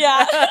having.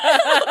 Yeah.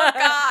 Oh,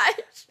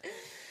 gosh.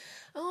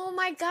 Oh,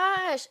 my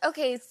gosh.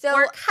 Okay, so.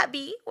 Work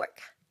hubby,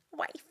 work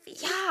wifey.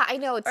 Yeah, I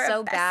know. It's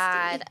so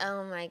bad.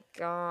 Oh, my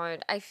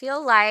God. I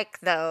feel like,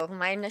 though,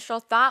 my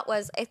initial thought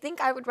was, I think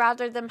I would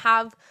rather them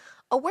have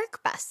a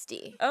work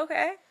bestie.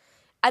 Okay.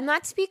 And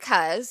that's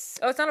because...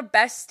 Oh, it's not a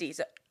bestie.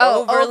 It's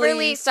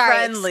overly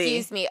friendly.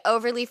 Excuse me.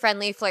 Overly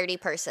friendly, flirty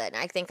person.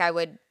 I think I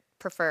would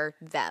prefer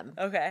them.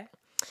 Okay.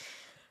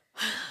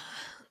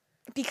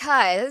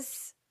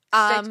 Because...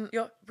 State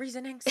your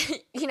reasonings.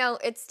 You know,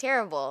 it's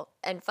terrible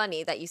and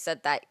funny that you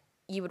said that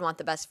you would want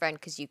the best friend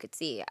because you could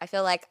see. I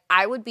feel like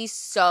I would be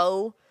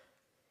so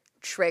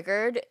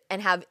triggered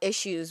and have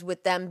issues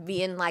with them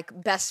being like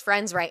best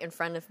friends right in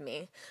front of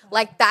me.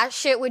 Like that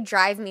shit would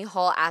drive me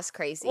whole ass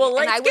crazy. Well,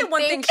 let's get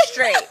one thing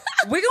straight.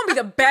 We're gonna be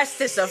the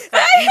bestest of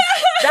friends.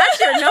 That's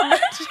your number.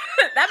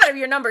 That better be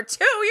your number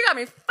 2. You got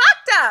me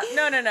fucked up.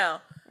 No.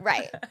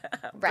 Right.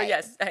 But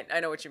yes,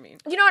 I know what you mean.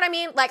 You know what I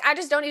mean? Like I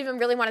just don't even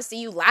really want to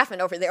see you laughing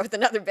over there with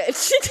another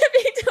bitch. To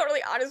be totally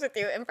honest with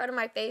you, in front of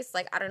my face,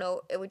 like I don't know,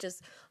 it would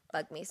just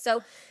bug me.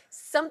 So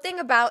something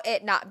about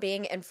it not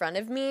being in front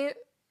of me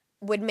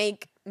would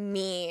make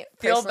me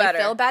personally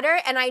feel better.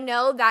 And I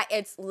know that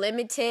it's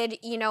limited,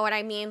 you know what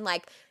I mean?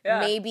 Like,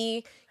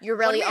 maybe you're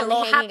really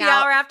only hanging happy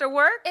hour after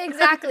work?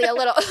 Exactly, a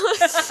little.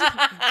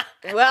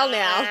 Well,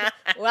 now,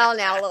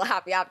 a little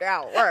happy after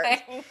hour work.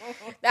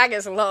 That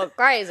gets a little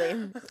crazy. I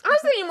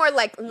was thinking more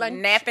like lunch.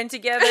 Napping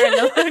together in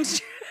the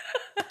lunch.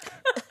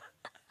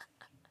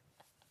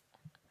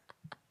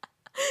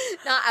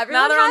 Not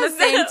everyone they're on the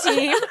same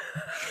team.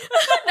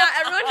 Not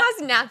everyone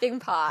has napping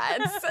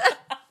pods.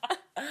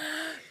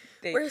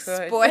 We're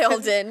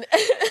spoiled in.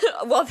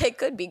 Well, they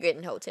could be good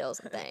in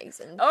hotels and things.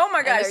 And oh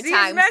my gosh, see,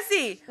 it's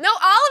messy. No,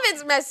 all of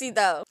it's messy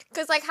though.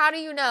 Because like, how do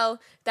you know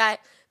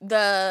that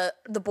the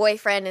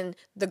boyfriend and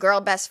the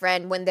girl best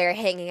friend, when they're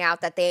hanging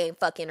out, that they ain't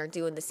fucking or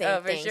doing the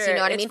same things? Sure. You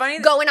know what I mean? Funny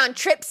going on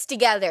trips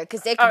together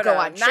because they could go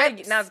on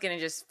trips. Now it's getting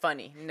just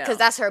funny. No, because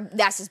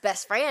that's his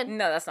best friend.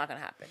 No, that's not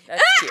gonna happen.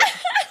 That's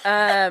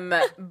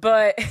cute.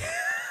 But.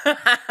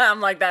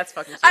 I'm like, that's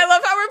fucking cute. I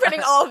love how we're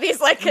putting all of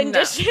these like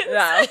conditions.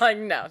 No, like,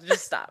 no,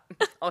 just stop.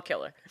 I'll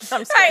kill her.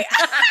 I'm sorry.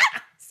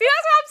 See,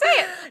 that's what I'm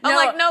saying. I'm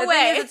like, no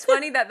way. It's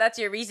funny that that's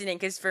your reasoning,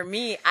 because for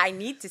me, I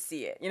need to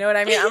see it. You know what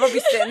I mean? I'm gonna be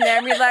sitting there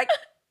and be like,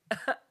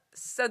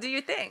 so do you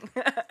think?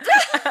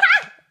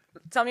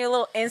 Tell me a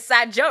little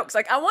inside jokes.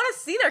 Like, I want to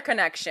see their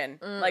connection,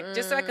 like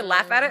just so I can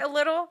laugh at it a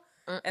little,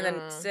 and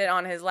then sit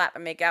on his lap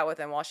and make out with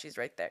him while she's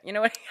right there. You know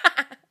what?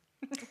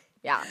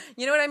 Yeah.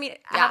 You know what I mean?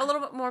 I have a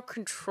little bit more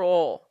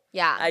control.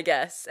 Yeah. I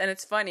guess. And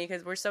it's funny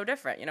because we're so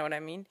different. You know what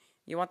I mean?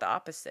 You want the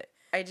opposite.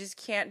 I just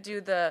can't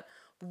do the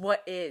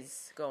what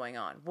is going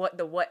on.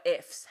 What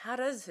ifs. How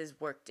does his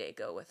work day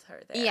go with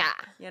her there? Yeah.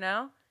 You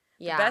know?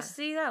 Yeah.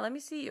 Bestie, yeah, let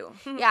me see you.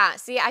 Yeah.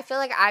 See, I feel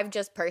like I've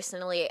just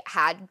personally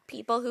had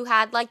people who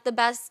had like the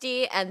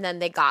bestie and then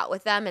they got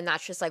with them, and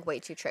that's just like way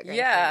too triggering.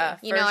 Yeah.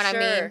 For me. You know what I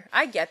mean?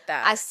 I get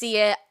that. I see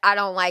it. I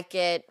don't like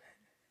it.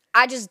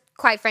 I just,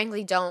 quite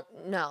frankly, don't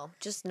know.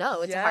 Just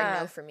no. It's a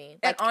hard no for me.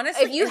 Like, and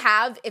honestly,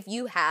 if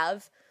you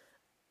have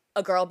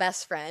a girl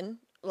best friend,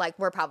 like,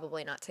 we're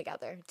probably not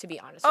together, to be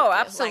honest with you.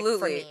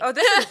 Absolutely. Like,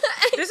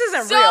 this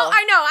isn't so, real.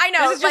 I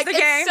know. This is just like, a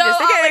game. It's so just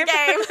a game.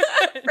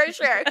 all a game. For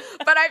sure.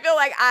 But I feel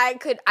like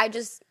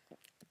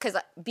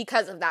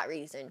because of that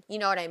reason. You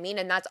know what I mean?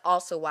 And that's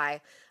also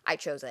why I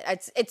chose it.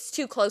 It's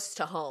too close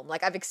to home.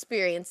 Like, I've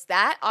experienced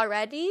that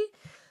already.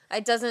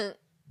 It doesn't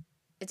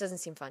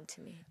seem fun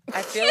to me.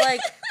 I feel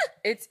like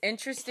it's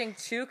interesting,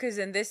 too, because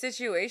in this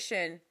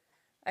situation,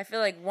 I feel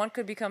like one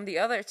could become the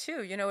other,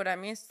 too. You know what I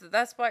mean? So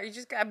that's why you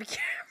just got to be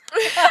careful.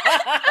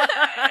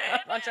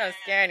 I'm not trying to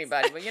scare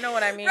anybody, but you know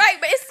what I mean? Right,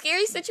 but it's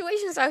scary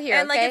situations out here,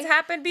 and, like, it's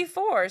happened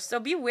before, so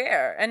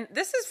beware. And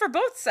this is for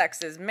both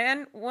sexes.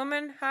 Man,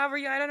 woman, however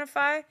you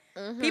identify.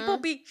 Mm-hmm. People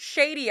be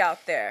shady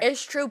out there.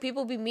 It's true.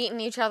 People be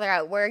meeting each other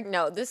at work.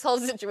 No, this whole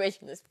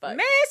situation is fucked.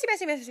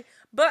 Messy.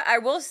 But I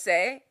will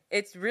say,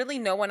 it's really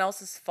no one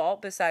else's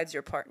fault besides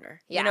your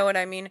partner. Yeah. You know what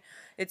I mean?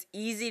 It's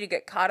easy to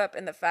get caught up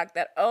in the fact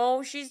that,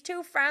 oh, she's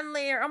too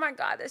friendly, or oh my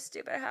God, this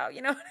stupid how,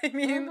 you know what I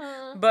mean?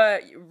 Mm-hmm.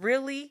 But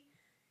really,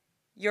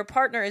 your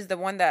partner is the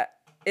one that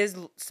is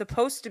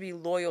supposed to be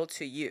loyal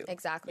to you.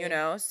 Exactly. You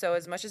know? So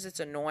as much as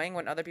it's annoying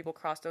when other people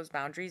cross those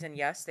boundaries, and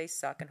yes, they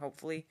suck, and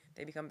hopefully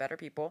they become better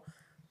people,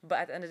 but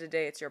at the end of the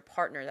day, it's your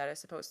partner that is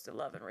supposed to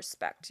love and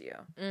respect you.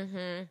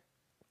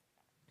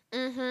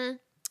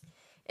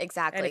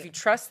 Exactly. And if you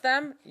trust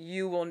them,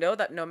 you will know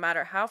that no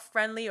matter how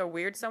friendly or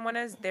weird someone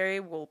is, they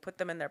will put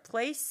them in their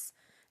place,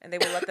 and they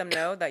will let them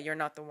know that you're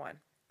not the one.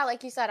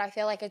 Like you said, I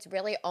feel like it's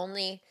really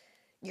only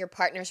your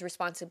partner's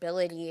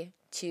responsibility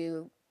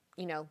to,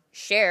 you know,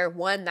 share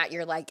one that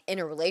you're like in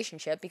a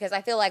relationship, because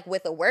I feel like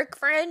with a work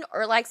friend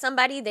or like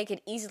somebody, they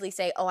could easily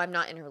say, oh, I'm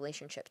not in a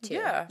relationship too.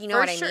 Yeah, you know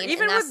what I mean?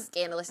 Even and that's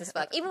scandalous as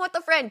fuck. Even with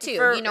the friend too.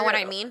 You know what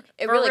I mean?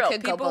 It really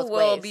could go both ways.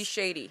 People will be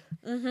shady.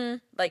 Mm-hmm.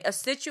 Like, a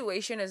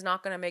situation is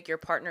not going to make your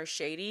partner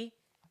shady.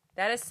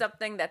 That is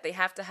something that they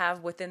have to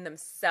have within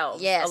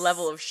themselves. Yes. A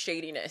level of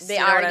shadiness. They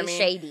are already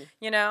shady.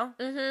 You know?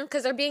 Mm-hmm.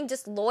 Because they're being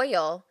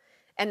disloyal.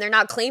 And they're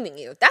not claiming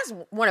you. That's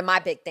one of my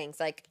big things.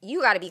 Like,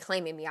 you got to be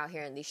claiming me out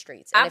here in these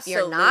streets. And if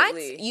you're not,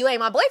 you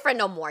ain't my boyfriend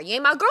no more. You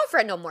ain't my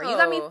girlfriend no more. You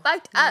got me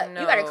fucked up. No.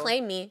 You better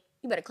claim me.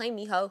 You better claim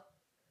me, ho.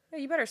 Yeah,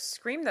 you better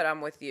scream that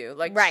I'm with you.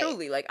 Like,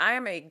 truly. Like, I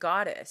am a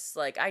goddess.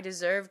 Like, I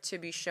deserve to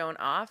be shown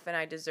off, and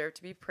I deserve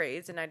to be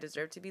praised, and I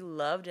deserve to be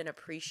loved and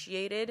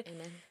appreciated.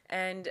 Amen.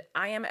 And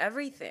I am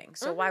everything.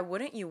 So why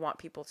wouldn't you want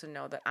people to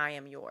know that I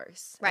am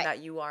yours? Right. And that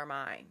you are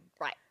mine?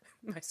 Right.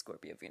 My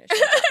Scorpio Venus. You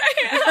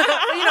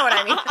know what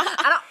I mean?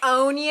 I don't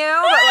own you,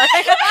 but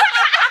like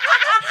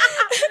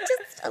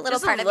just a little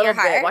part of your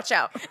heart. Watch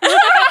out.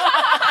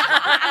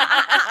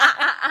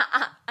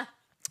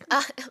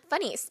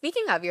 Funny.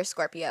 Speaking of your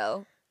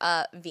Scorpio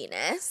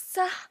Venus,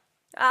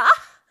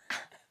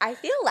 I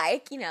feel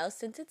like, you know,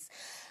 since it's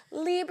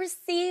Libra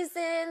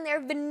season,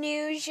 they're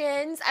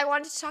Venusians, I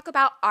wanted to talk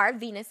about our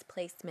Venus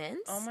placements.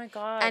 Oh my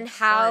God. And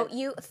how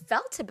you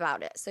felt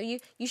about it. So you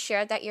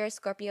shared that you're a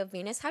Scorpio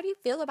Venus. How do you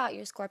feel about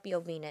your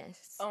Scorpio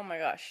Venus? Oh my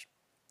gosh.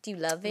 Do you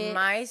love it?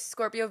 My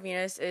Scorpio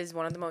Venus is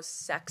one of the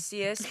most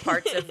sexiest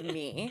parts of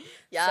me.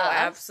 Yeah. So I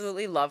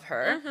absolutely love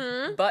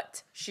her.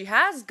 But she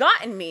has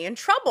gotten me in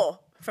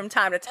trouble from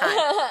time to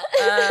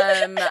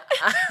time.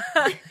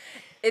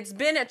 It's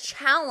been a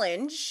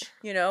challenge,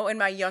 you know, in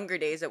my younger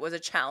days. It was a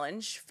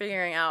challenge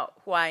figuring out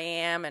who I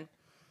am and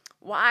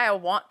why I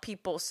want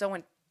people so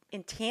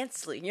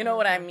intensely. You know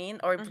what I mean?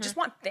 Or just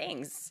want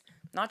things,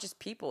 not just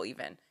people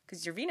even.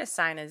 Because your Venus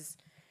sign is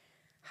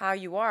how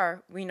you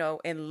are, you know,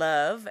 in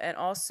love, and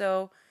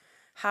also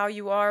how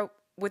you are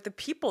with the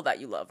people that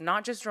you love,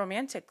 not just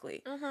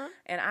romantically.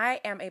 And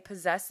I am a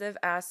possessive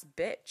ass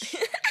bitch.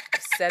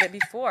 Said it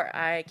before.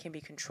 I can be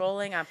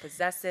controlling. I'm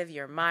possessive.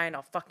 You're mine.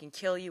 I'll fucking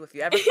kill you if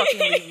you ever fucking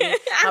leave me.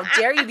 How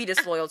dare you be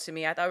disloyal to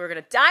me? I thought we were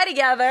gonna die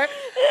together.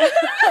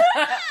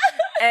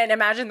 And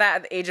imagine that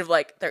at the age of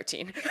like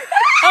 13. When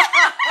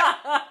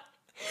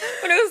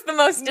it was the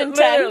most intense.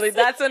 Literally,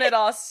 that's when it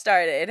all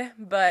started.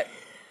 But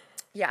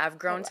yeah, I've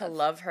grown to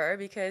love her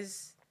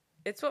because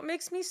it's what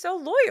makes me so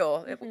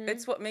loyal.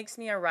 It's what makes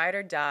me a ride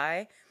or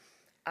die.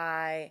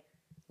 I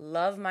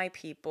love my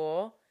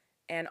people.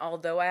 And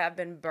although I have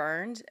been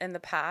burned in the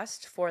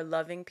past for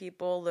loving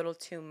people a little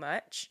too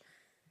much,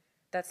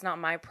 that's not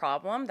my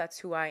problem. That's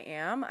who I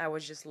am. I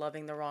was just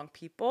loving the wrong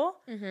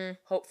people.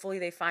 Hopefully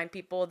they find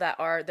people that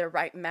are their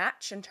right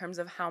match in terms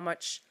of how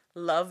much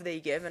love they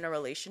give in a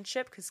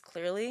relationship. Because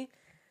clearly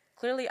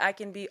I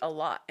can be a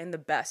lot in the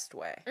best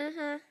way.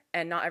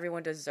 And not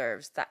everyone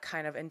deserves that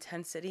kind of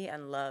intensity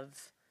and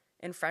love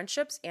in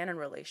friendships and in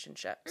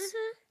relationships.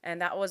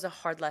 And that was a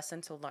hard lesson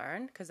to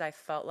learn because I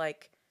felt a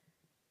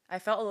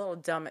little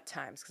dumb at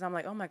times because I'm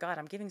like, oh my God,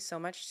 I'm giving so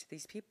much to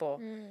these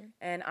people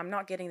and I'm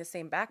not getting the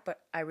same back.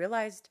 But I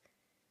realized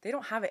they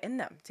don't have it in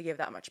them to give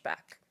that much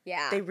back.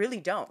 Yeah. They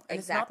really don't. And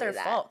exactly it's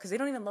not their fault because they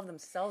don't even love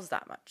themselves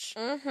that much.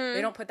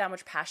 They don't put that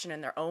much passion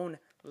in their own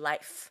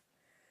life.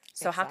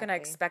 So how can I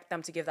expect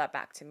them to give that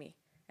back to me?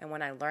 And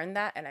when I learned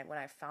that and when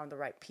I found the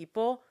right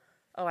people,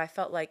 I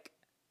felt like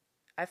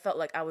I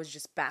was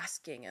just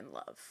basking in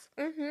love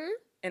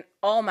in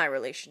all my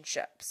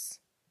relationships.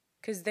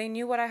 Because they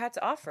knew what I had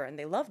to offer and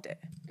they loved it.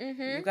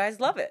 You guys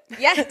love it.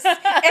 Yes. It's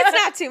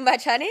not too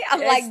much, honey.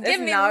 I'm like, give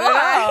me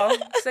more.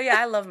 So yeah,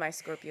 I love my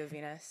Scorpio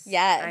Venus.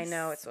 Yes. I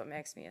know it's what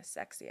makes me a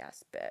sexy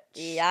ass bitch.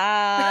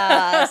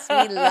 Yes.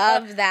 We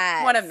love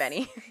that. One of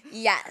many.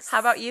 Yes. How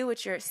about you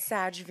with your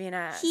Sag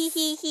Venus?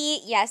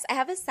 Yes, I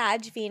have a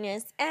Sag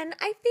Venus, and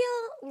I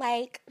feel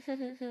like,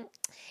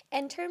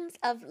 in terms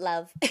of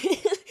love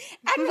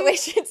and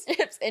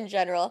relationships in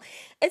general,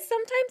 it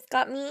sometimes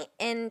got me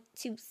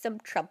into some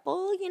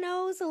trouble, you know?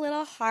 It's a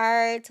little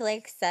hard to,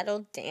 like,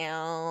 settle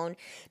down,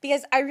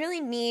 because I really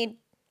need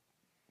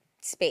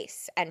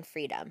space and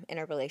freedom in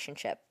a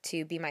relationship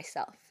to be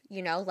myself.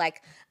 You know,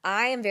 like,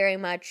 I am very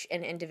much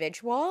an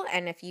individual,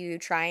 and if you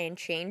try and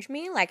change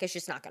me, like, it's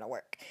just not going to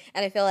work.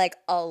 And I feel like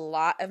a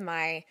lot of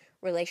my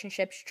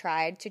relationships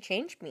tried to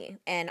change me,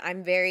 and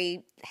I'm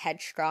very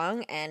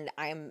headstrong, and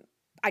I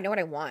know what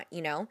I want,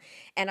 you know,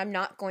 and I'm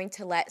not going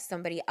to let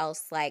somebody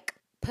else, like,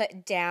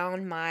 put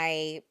down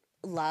my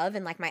love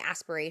and, like, my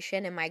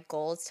aspiration and my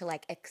goals to,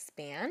 like,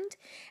 expand.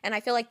 And I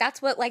feel like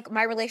that's what, like,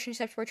 my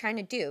relationships were trying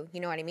to do. You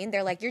know what I mean?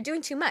 They're like, you're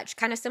doing too much,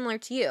 kind of similar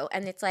to you.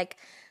 And it's like,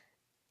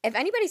 if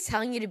anybody's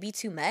telling you to be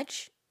too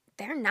much,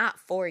 they're not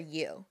for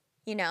you,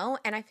 you know?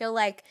 And I feel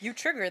like you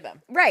trigger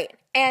them. Right.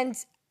 And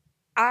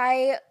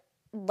I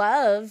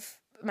love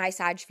my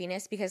Sag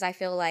Venus because I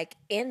feel like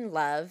in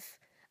love,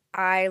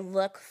 I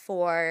look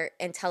for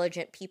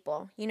intelligent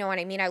people. You know what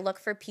I mean? I look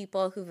for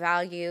people who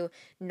value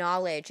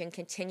knowledge and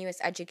continuous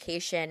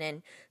education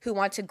and who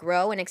want to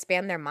grow and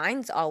expand their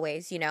minds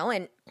always, you know?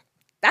 And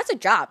that's a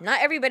job.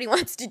 Not everybody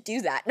wants to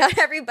do that. Not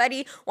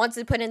everybody wants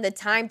to put in the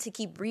time to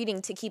keep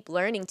reading, to keep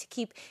learning, to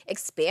keep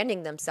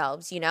expanding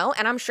themselves, you know?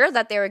 And I'm sure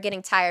that they were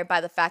getting tired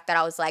by the fact that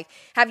I was like,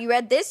 have you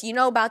read this? You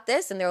know about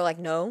this? And they were like,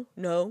 no.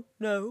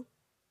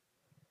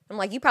 I'm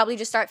like, you probably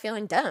just start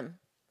feeling dumb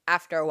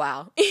after a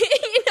while.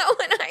 You know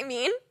what I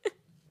mean?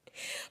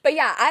 But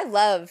yeah, I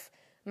love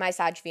my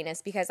Sag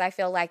Venus because I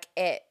feel like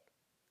it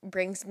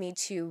brings me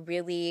to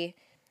really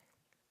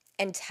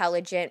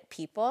intelligent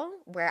people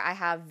where I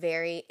have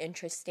very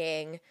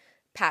interesting,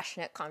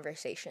 passionate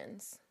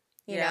conversations,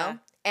 you know?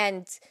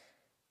 And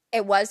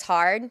it was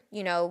hard,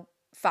 you know,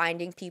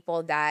 finding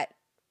people that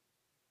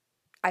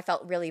I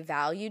felt really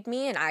valued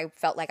me and I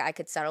felt like I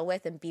could settle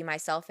with and be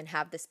myself and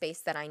have the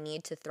space that I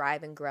need to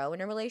thrive and grow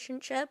in a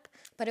relationship.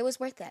 But it was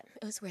worth it.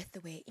 It was worth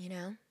the wait, you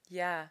know?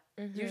 Yeah.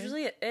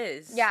 Usually it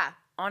is. Yeah.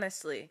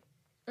 Honestly.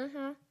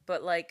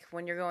 But, like,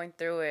 when you're going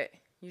through it,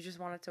 you just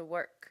want it to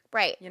work.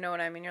 Right. You know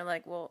what I mean? You're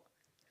like, well,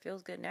 it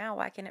feels good now.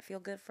 Why can't it feel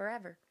good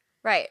forever?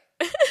 Right.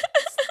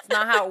 It's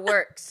not how it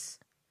works.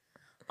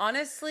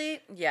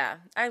 Honestly, yeah.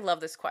 I love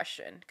this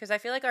question because I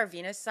feel like our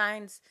Venus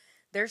signs,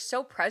 they're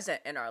so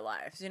present in our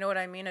lives. You know what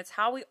I mean? It's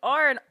how we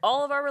are in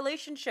all of our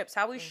relationships,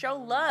 how we show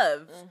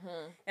love.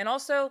 And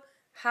also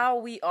how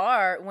we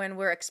are when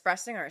we're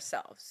expressing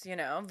ourselves, you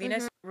know?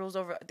 Venus rules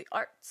over the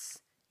arts.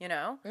 you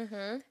know?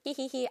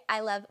 Mm-hmm. I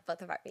love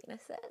both of our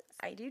Venuses.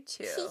 I do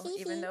too,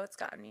 even though it's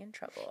gotten me in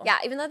trouble. Yeah,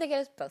 even though they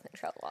get us both in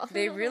trouble.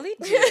 They really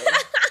do.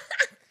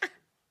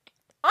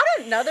 On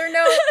another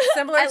note,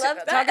 similar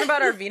to talking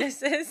about our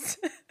Venuses,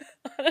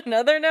 on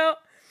another note,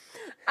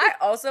 I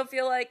also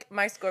feel like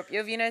my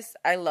Scorpio Venus,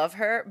 I love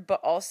her,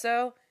 but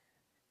also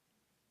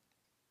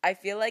I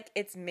feel like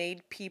it's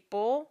made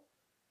people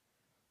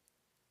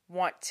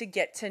want to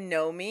get to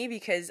know me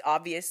because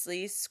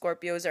obviously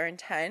Scorpios are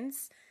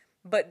intense,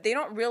 but they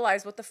don't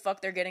realize what the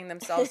fuck they're getting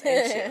themselves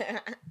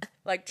into.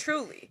 Like,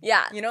 truly.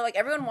 Yeah. You know, like,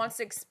 everyone wants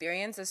to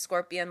experience a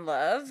Scorpion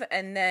love,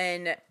 and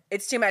then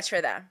it's too much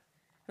for them.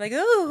 Like,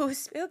 ooh,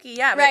 spooky.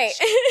 Yeah, right.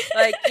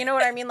 Like, you know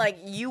what I mean? Like,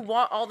 you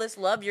want all this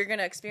love, you're going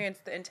to experience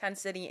the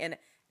intensity in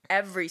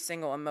every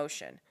single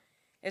emotion.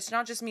 It's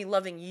not just me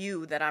loving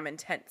you that I'm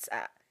intense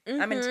at.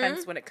 Mm-hmm. I'm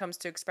intense when it comes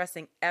to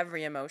expressing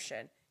every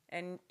emotion.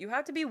 And you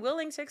have to be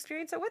willing to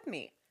experience it with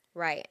me.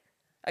 Right.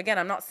 Again,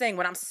 I'm not saying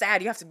when I'm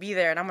sad, you have to be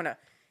there and I'm going to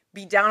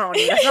be down on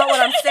you. That's not what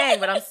I'm saying.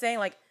 But I'm saying,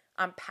 like,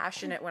 I'm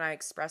passionate when I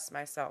express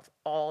myself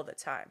all the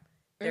time.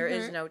 There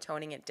is no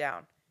toning it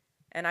down.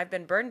 And I've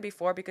been burned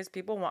before because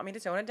people want me to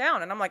tone it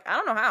down. And I'm like, I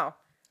don't know how.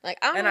 Like,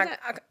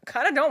 I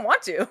kind of don't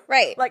want to.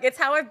 Right. Like, it's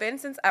how I've been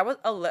since I was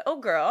a little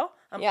girl.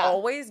 I'm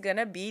always going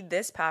to be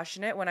this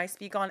passionate when I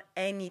speak on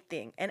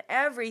anything and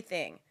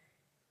everything.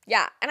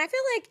 Yeah. And I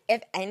feel like,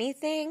 if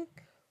anything,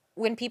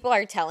 when people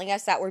are telling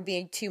us that we're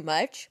being too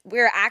much,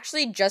 we're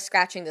actually just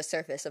scratching the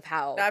surface of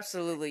how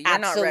absolutely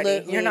not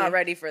ready. You're not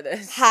ready for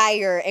this.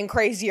 Higher and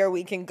crazier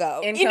we can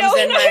go. In comes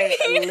in my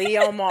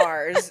Leo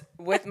Mars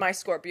with my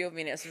Scorpio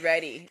Venus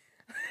ready.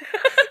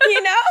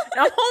 You know?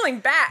 I'm holding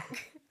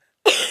back.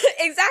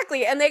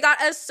 Exactly. And they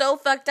got us so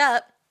fucked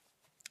up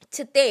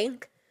to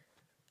think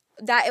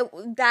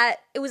that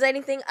it was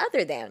anything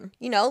other than,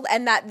 you know,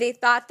 and that they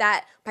thought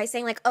that by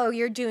saying, like, oh,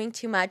 you're doing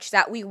too much,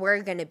 that we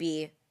were going to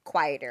be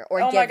quieter or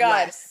give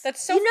less.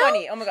 That's so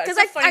funny. Oh my god, because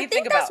I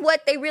think that's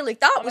what they really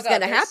thought was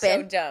going to happen.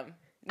 So dumb.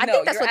 I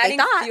think that's what they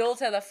thought. Adding fuel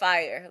to the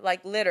fire,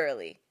 like,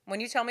 literally. When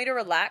you tell me to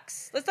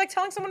relax, it's like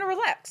telling someone to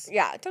relax.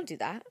 Yeah, don't do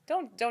that.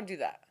 Don't do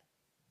that.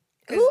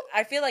 Because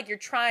I feel like you're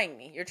trying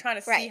me. You're trying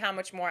to see how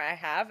much more I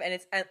have, and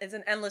it's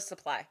an endless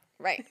supply.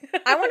 Right.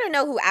 I want to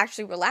know who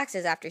actually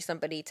relaxes after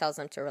somebody tells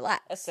them to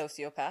relax. A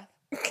sociopath.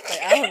 Like,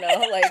 I don't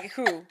know. Like,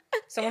 who?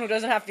 Someone who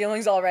doesn't have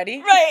feelings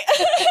already? Right.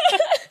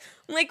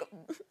 Like,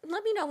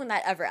 let me know when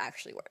that ever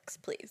actually works,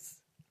 please.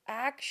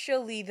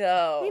 Actually,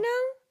 though. You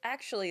know?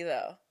 Actually,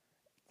 though.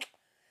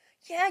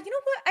 Yeah, you know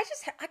what?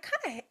 I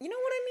kind of, you know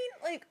what I mean?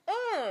 Like,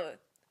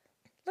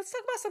 let's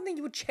talk about something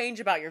you would change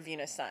about your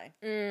Venus sign.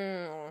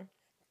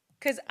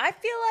 Because I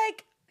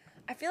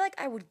feel like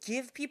I would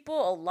give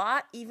people a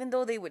lot, even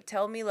though they would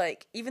tell me,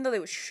 like, even though they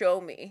would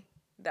show me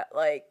that,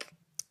 like,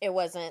 it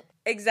wasn't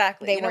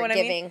exactly. They you know weren't what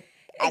giving. I mean?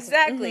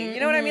 Exactly. You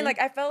know what I mean? Like,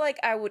 I felt like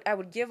I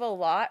would give a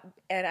lot,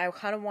 and I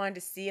kind of wanted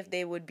to see if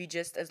they would be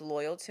just as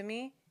loyal to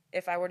me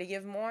if I were to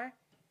give more,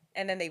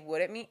 and then they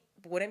wouldn't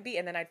be,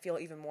 and then I'd feel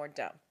even more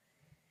dumb.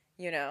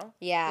 You know?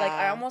 Yeah. Like,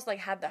 I almost, like,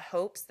 had the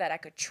hopes that I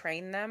could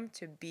train them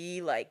to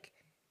be, like,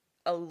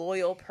 a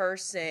loyal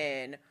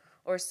person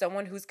or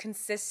someone who's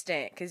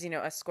consistent. Because, you know,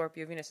 us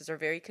Scorpio Venuses are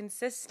very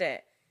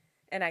consistent.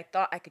 And I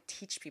thought I could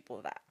teach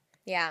people that.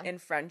 Yeah. In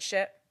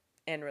friendship,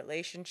 in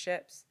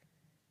relationships.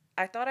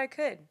 I thought I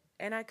could.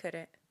 And I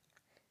couldn't.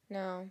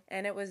 No.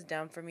 And it was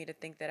dumb for me to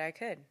think that I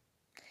could.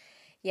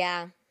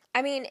 Yeah.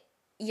 I mean,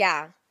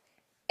 yeah.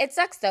 It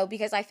sucks, though,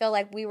 because I feel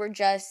like we were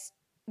just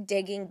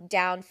digging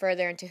down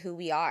further into who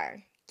we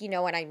are. You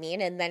know what I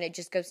mean? And then it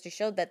just goes to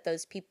show that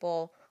those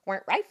people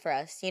weren't right for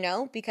us, you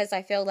know? Because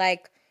I feel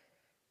like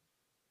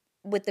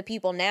with the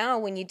people now,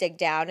 when you dig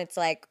down, it's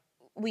like,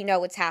 we know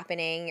what's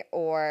happening,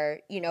 or,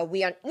 you know,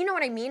 you know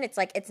what I mean? It's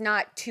like, it's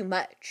not too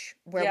much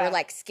where we're,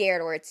 like,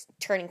 scared or it's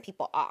turning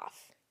people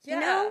off. Yeah.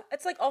 You know?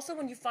 It's like, also,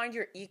 when you find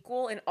your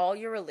equal in all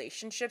your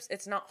relationships,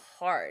 it's not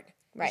hard.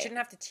 Right. You shouldn't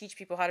have to teach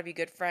people how to be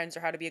good friends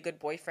or how to be a good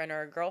boyfriend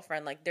or a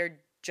girlfriend. Like, they're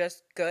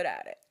just good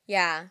at it.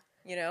 Yeah.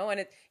 You know?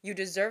 And you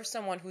deserve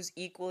someone who's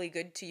equally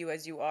good to you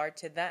as you are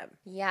to them.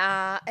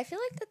 Yeah. I feel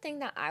like the thing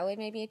that I would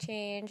maybe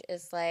change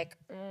is, like,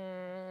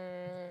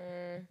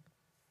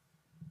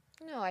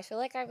 no, I feel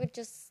like I would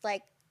just,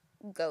 like,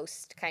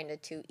 ghost kind of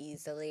too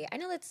easily. I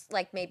know it's,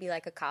 like, maybe,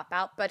 like, a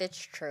cop-out, but it's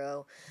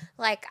true.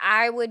 Like,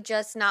 I would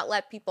just not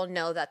let people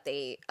know that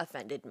they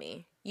offended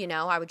me. You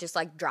know? I would just,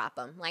 like, drop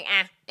them. Like,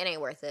 it ain't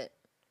worth it.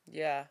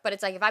 Yeah. But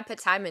it's like, if I put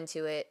time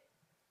into it,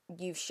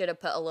 you should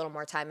have put a little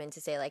more time in to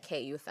say, like,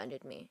 hey, you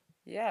offended me.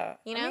 Yeah.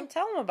 You know? I mean,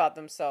 tell them about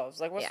themselves.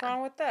 Like, what's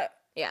wrong with that?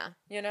 Yeah.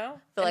 You know?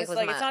 Feel like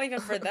it's not even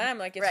for them.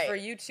 Like, it's for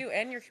you, too,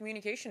 and your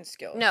communication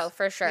skills. No,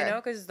 for sure. You know?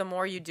 Because the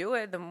more you do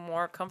it, the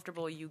more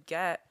comfortable you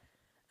get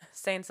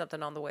saying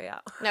something on the way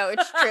out. No,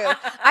 it's true.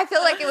 I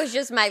feel like it was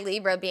just my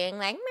Libra being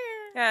like,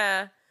 meh.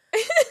 Yeah.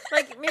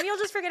 Like, maybe you'll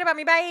just forget about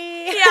me.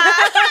 Bye. Yeah.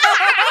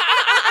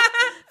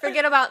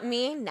 Forget about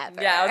me?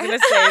 Never. Yeah, I was going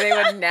to say, they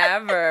would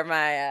never,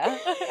 Maya.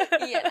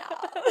 You know.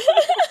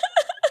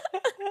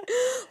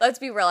 Let's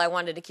be real. I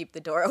wanted to keep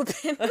the door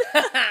open.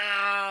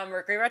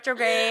 Mercury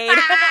retrograde.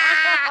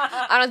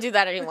 I don't do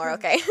that anymore,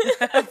 okay?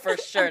 For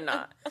sure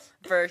not.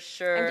 For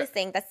sure. I'm just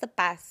saying, that's the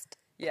past.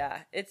 Yeah,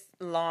 it's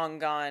long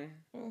gone.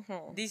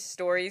 Mm-hmm. These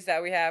stories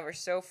that we have are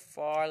so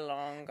far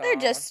long gone. They're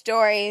just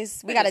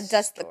stories. We got to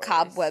dust the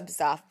cobwebs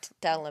off to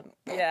tell them.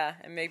 Yeah,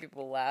 and make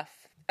people laugh.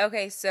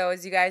 Okay, so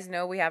as you guys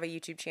know, we have a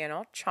YouTube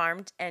channel,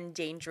 Charmed and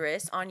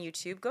Dangerous on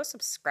YouTube. Go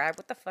subscribe.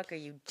 What the fuck are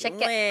you doing?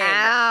 Check it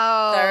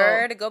out.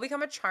 Third, go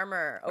become a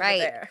charmer over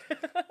there.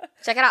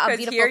 Check it out. Our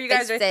beautiful here you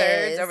guys faces. are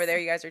thirds. Over there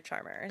you guys are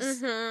charmers.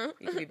 Mm-hmm.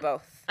 You can be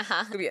both.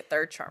 You could be a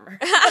third charmer.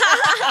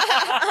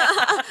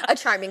 A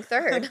charming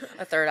third.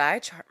 A third eye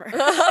charmer.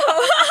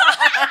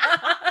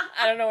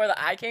 I don't know where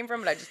the eye came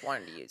from, but I just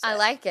wanted to use it. I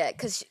like it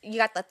because you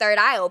got the third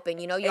eye open.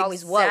 You know, you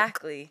always woke.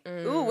 Exactly.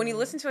 Ooh, when you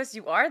listen to us,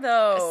 you are,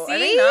 though. See? Are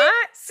they not?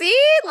 See?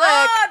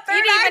 Look.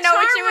 You didn't even know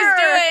what she was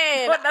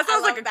doing. What? That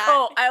sounds like a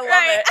cult. I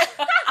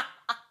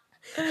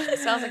love it. It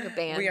sounds like a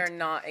band. We are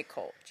not a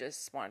cult.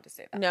 Just wanted to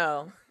say that.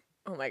 No.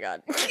 Oh, my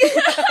God.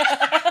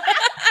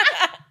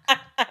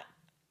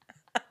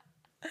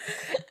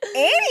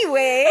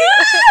 Anyway,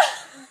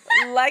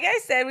 like I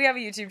said, we have a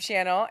YouTube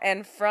channel,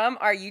 and from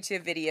our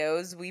YouTube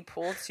videos, we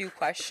pull 2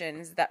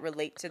 questions that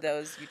relate to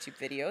those YouTube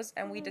videos,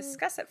 and we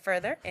discuss it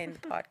further in the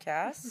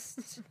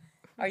podcast.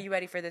 Are you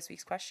ready for this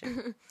week's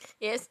question?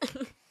 Yes.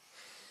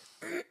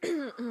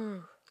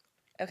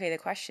 Okay, the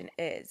question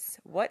is,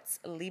 what's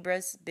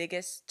Libra's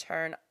biggest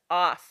turn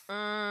off?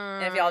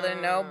 And if y'all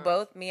didn't know,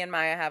 both me and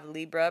Maya have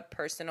Libra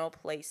personal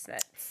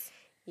placements.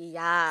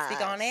 Yeah.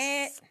 Speak on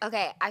it.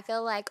 Okay, I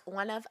feel like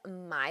one of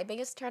my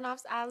biggest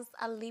turnoffs as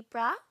a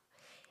Libra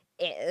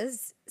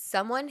is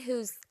someone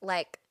who's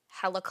like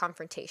hella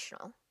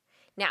confrontational.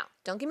 Now,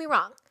 don't get me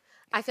wrong.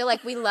 I feel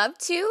like we love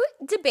to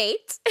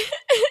debate.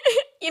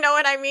 You know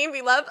what I mean? We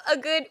even love a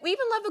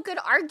good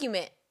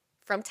argument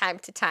from time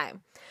to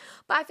time.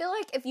 But I feel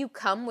like if you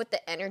come with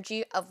the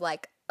energy of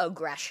like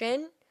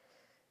aggression,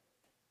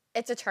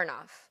 it's a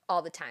turnoff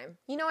all the time.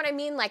 You know what I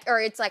mean? Like, or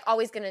it's like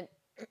always gonna,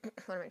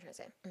 what am I trying to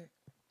say?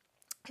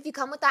 If you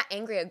come with that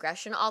angry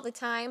aggression all the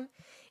time,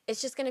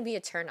 it's just going to be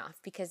a turnoff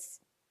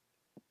because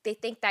they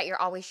think that you're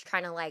always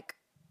trying to like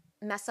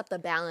mess up the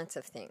balance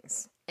of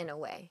things in a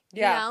way.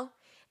 Yeah. You know?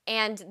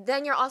 And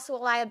then you're also a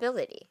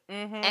liability.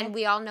 Mm-hmm. And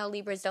we all know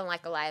Libras don't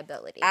like a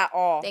liability. At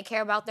all. They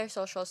care about their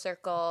social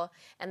circle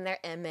and their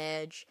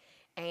image.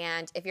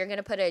 And if you're going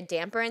to put a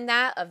damper in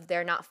that of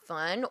they're not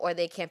fun or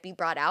they can't be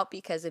brought out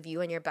because of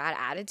you and your bad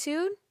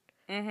attitude,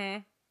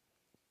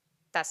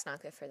 that's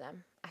not good for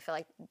them. I feel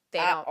like they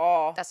don't.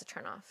 All. That's a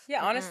turnoff.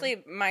 Yeah,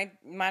 honestly,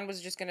 mine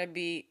was just gonna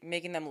be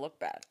making them look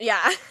bad. Yeah,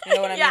 you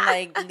know what I mean.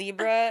 Like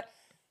Libra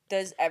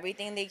does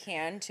everything they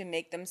can to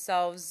make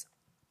themselves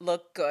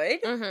look good,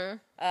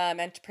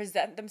 and to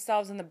present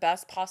themselves in the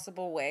best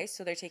possible way,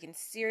 so they're taken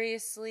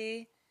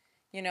seriously.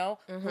 You know,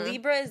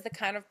 Libra is the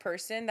kind of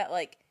person that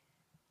like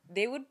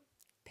they would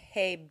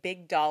pay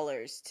big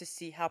dollars to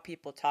see how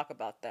people talk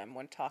about them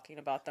when talking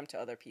about them to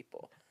other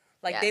people.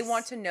 Like, they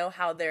want to know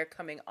how they're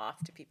coming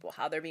off to people,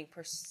 how they're being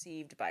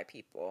perceived by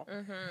people.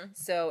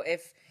 So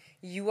if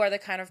you are the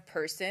kind of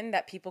person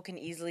that people can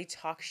easily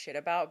talk shit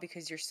about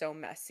because you're so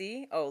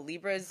messy,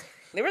 Libra's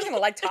going to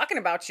like talking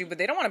about you, but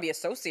they don't want to be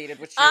associated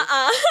with you.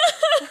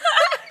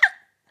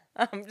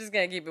 I'm just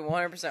going to keep it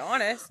 100%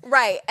 honest.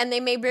 Right. And they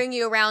may bring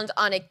you around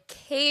on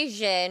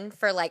occasion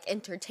for, like,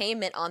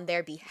 entertainment on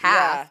their behalf.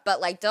 Yeah.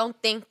 But, like,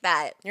 don't think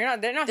that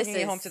they're not taking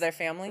you home to their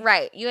family.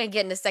 Right. You ain't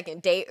getting a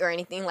second date or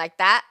anything like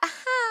that.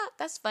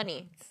 That's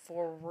funny.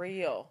 For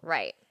real.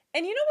 Right.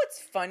 And you know what's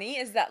funny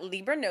is that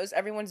Libra knows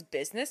everyone's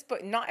business,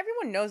 but not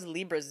everyone knows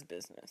Libra's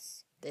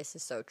business. This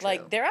is so true.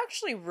 Like, they're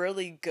actually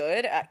really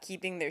good at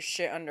keeping their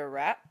shit under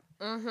wrap.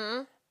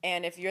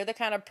 And if you're the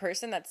kind of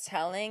person that's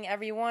telling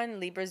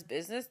everyone Libra's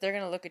business, they're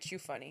going to look at you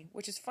funny.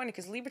 Which is funny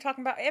because Libra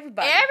talking about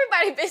everybody.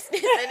 Everybody's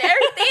business and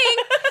everything.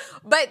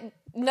 But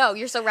no,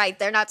 you're so right.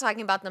 They're not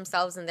talking about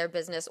themselves and their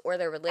business or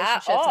their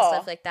relationships and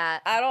stuff like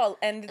that. At all.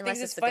 And the thing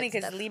is funny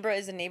because Libra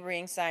is a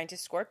neighboring sign to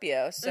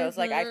Scorpio. So it's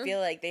like I feel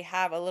like they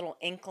have a little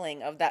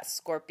inkling of that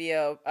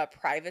Scorpio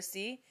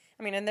privacy.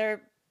 I mean, and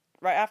they're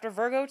right after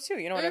Virgo too.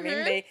 You know what I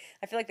mean?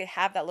 I feel like they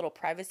have that little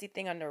privacy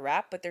thing under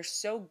wrap, but they're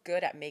so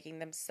good at making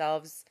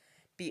themselves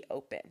be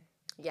open.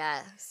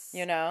 Yes.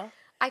 You know?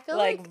 I feel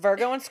like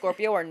Virgo and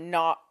Scorpio are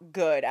not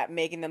good at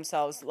making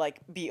themselves like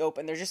be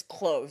open. They're just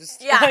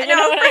closed. Yeah, you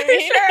know what I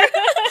mean?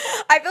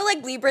 Sure. I feel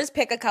like Libras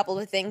pick a couple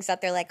of things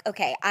that they're like,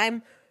 okay,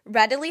 I'm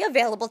readily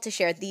available to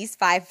share these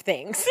 5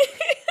 things.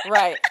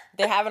 Right.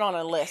 They have it on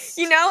a list.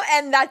 You know,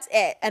 and that's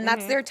it. And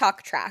that's their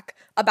talk track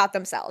about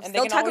themselves. And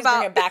they'll talk about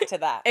bring it back to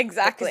that.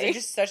 Exactly. Because they're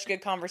just such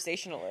good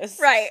conversationalists.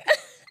 Right.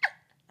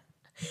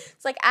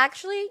 It's like,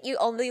 actually, you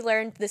only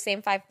learned the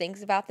same 5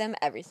 things about them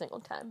every single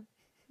time.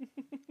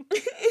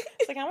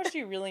 It's like, how much do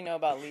you really know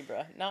about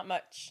Libra? Not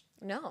much.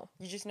 No.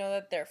 You just know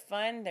that they're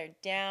fun, they're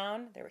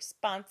down, they're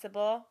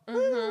responsible.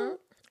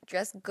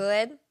 dress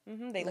good.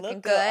 They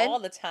look good all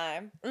the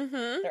time.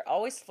 They're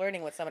always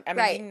flirting with someone. I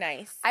mean, being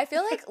nice. I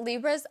feel like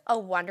Libra's a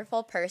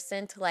wonderful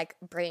person to like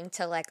bring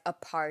to like a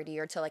party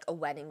or to like a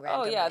wedding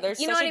randomly. Oh yeah, they're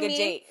such a good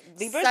date.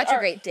 Libras such a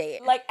great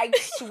date. Like, I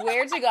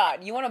swear to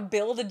God, you want to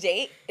build a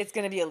date, it's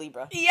gonna be a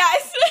Libra.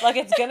 Yes. Like,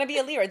 it's gonna be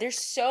a Libra. They're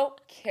so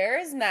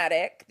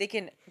charismatic. They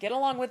can get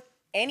along with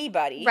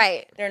anybody.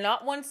 Right. They're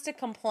not ones to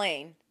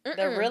complain.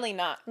 They're really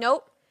not.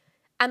 Nope.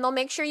 And they'll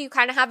make sure you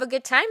kind of have a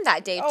good time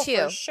that day, too.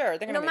 Oh, for sure.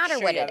 They're going to make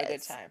sure you have a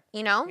good time.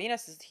 You know?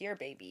 Venus is here,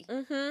 baby.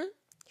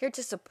 Here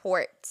to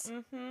support.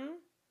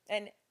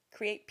 And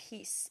create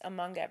peace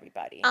among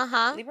everybody.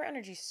 Libra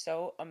energy is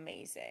so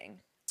amazing.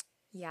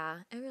 Yeah,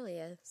 it really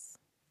is.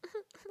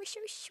 We're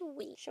so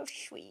sweet. So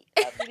sweet.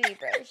 Love you,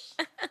 Libras.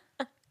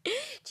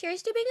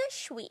 Cheers to being a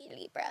sweet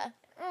Libra.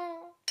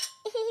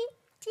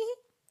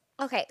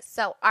 Okay,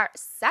 so our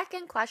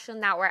second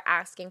question that we're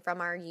asking from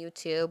our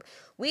YouTube,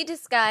 we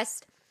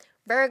discussed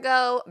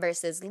Virgo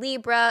versus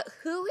Libra.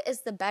 Who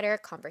is the better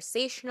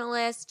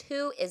conversationalist?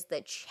 Who is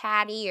the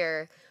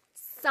chattier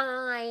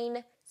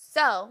sign?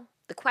 So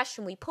the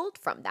question we pulled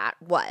from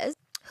that was,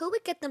 who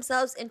would get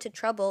themselves into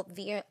trouble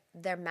via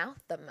their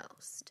mouth the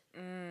most?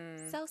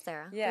 So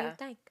Sarah, what do you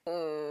think?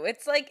 Oh,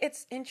 it's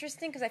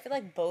interesting because I feel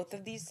like both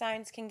of these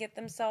signs can get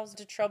themselves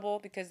into trouble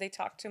because they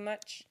talk too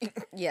much.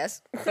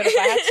 Yes. But if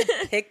I had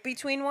to pick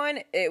between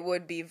one, it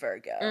would be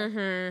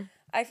Virgo.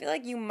 I feel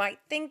like you might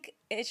think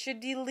it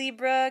should be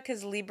Libra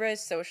because Libra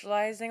is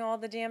socializing all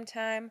the damn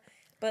time.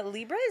 But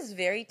Libra is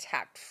very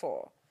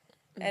tactful.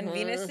 And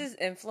Venus's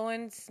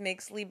influence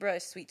makes Libra a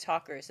sweet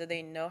talker, so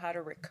they know how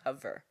to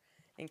recover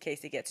in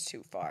case it gets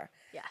too far.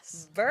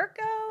 Yes.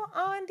 Virgo,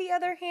 on the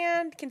other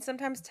hand, can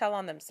sometimes tell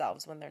on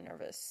themselves when they're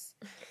nervous.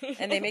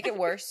 And they make it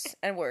worse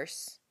and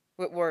worse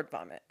with word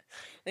vomit.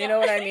 You know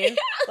what I mean?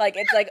 Like,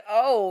 it's like,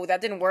 oh,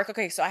 that didn't work.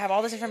 Okay, so I have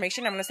all this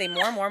information. I'm going to say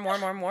more.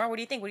 What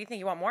do you think?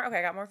 You want more? Okay,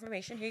 I got more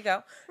information. Here you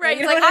go. Right.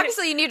 You know like,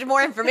 obviously you needed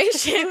more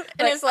information. And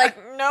like, it's like,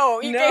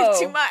 no, you gave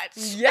too much.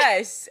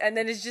 Yes. And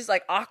then it's just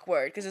like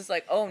awkward because it's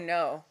like, oh,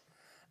 no.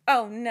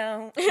 Oh,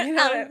 no. You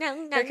know,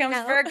 no. Here comes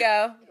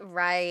Virgo.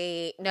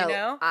 Right. No, you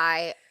know?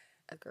 I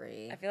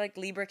agree. I feel like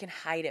Libra can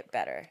hide it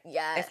better.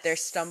 Yes. If they're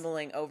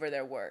stumbling over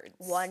their words.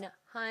 100%.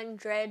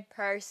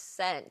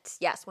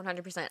 Yes,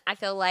 100%. I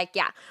feel like,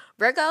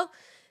 Virgo,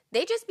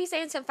 they just be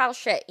saying some foul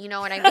shit. You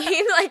know what I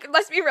mean? Like,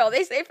 let's be real.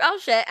 They say foul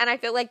shit. And I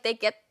feel like they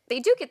do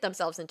get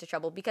themselves into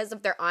trouble because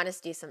of their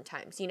honesty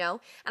sometimes, you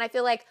know? And I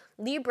feel like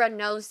Libra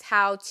knows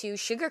how to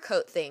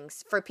sugarcoat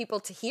things for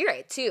people to hear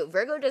it too.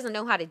 Virgo doesn't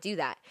know how to do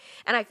that.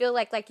 And I feel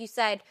like you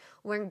said,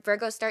 when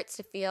Virgo starts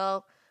to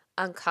feel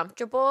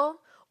uncomfortable,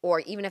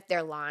 or even if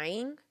they're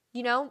lying,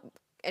 you know,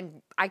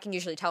 and I can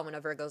usually tell when a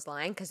Virgo's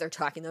lying because they're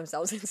talking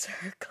themselves in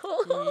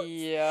circles.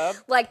 Yep.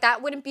 Like,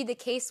 that wouldn't be the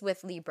case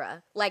with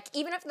Libra. Like,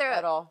 even if they're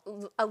at all.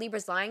 A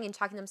Libra's lying and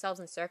talking themselves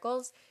in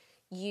circles,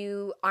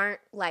 you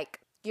aren't,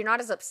 like, you're not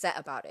as upset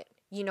about it.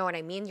 You know what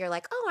I mean? You're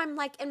like, oh, I'm,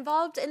 like,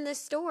 involved in this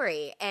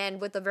story. And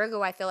with the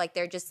Virgo, I feel like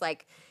they're just,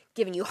 like,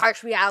 giving you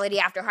harsh reality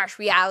after harsh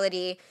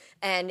reality,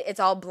 and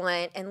it's all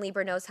blunt. And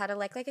Libra knows how to,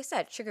 like I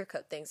said,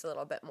 sugarcoat things a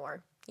little bit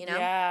more, you know?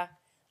 Yeah.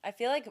 I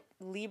feel like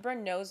Libra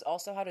knows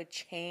also how to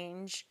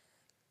change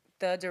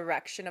the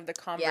direction of the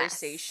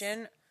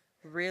conversation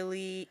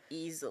really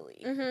easily.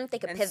 They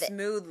can and pivot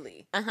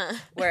smoothly.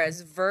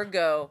 Whereas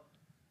Virgo,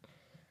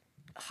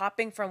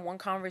 hopping from one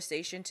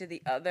conversation to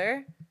the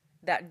other,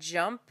 that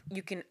jump,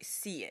 you can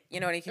see it. You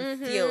know, and you can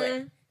feel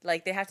it.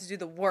 Like, they have to do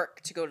the work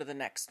to go to the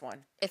next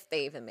one. if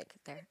they even make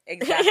it there.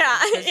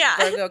 Exactly. Yeah.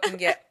 Virgo can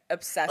get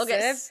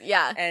obsessive.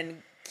 Yeah.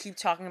 And keep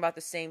talking about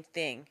the same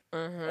thing.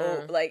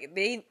 Oh, like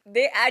they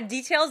add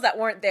details that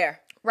weren't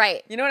there.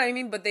 Right. You know what I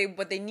mean? But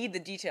they need the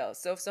details.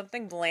 So if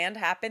something bland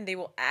happened, they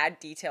will add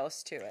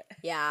details to it.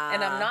 Yeah.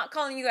 And I'm not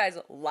calling you guys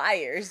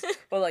liars,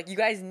 but like, you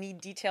guys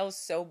need details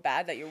so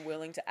bad that you're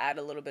willing to add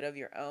a little bit of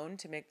your own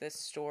to make this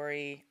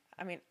story.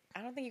 I mean,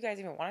 I don't think you guys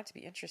even want it to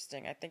be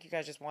interesting. I think you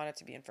guys just want it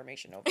to be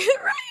information over.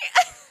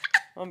 Right.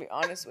 I'll be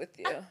honest with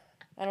you.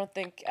 I don't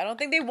think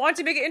they want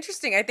to make it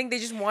interesting. I think they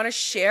just want to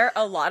share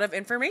a lot of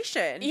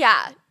information.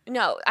 Yeah.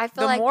 No, I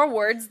feel The more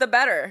words, the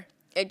better.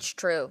 It's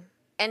true.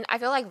 And I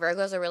feel like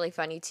Virgos are really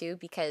funny too,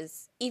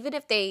 because even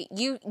if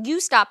you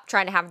stop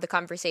trying to have the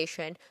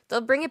conversation,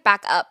 they'll bring it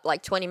back up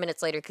like 20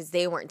 minutes later because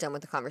they weren't done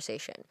with the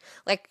conversation.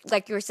 Like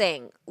you were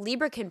saying,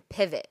 Libra can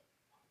pivot.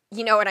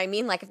 You know what I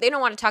mean? Like, if they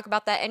don't want to talk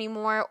about that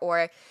anymore,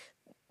 or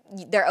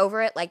they're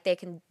over it, like, they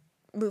can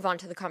move on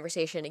to the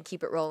conversation and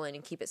keep it rolling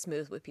and keep it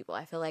smooth with people.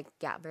 I feel like,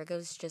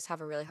 Virgos just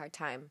have a really hard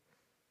time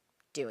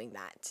doing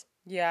that.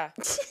 Yeah.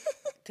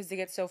 Because they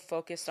get so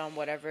focused on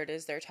whatever it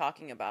is they're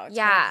talking about. It's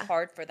kind of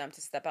hard for them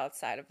to step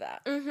outside of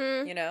that.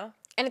 You know?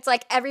 And it's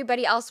like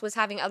everybody else was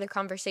having other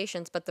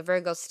conversations, but the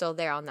Virgo's still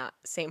there on that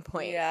same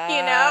point. Yeah.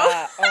 You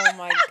know? Oh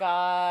my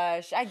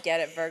gosh. I get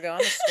it, Virgo.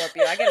 I'm a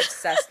Scorpio. I get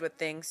obsessed with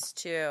things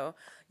too.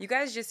 You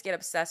guys just get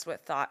obsessed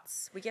with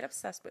thoughts. We get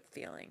obsessed with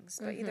feelings.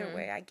 But either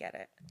way, I get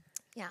it.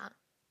 Yeah.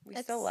 We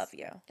still love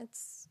you. It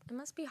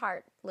must be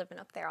hard living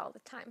up there all the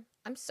time.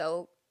 I'm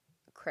so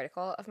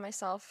critical of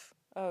myself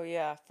Oh,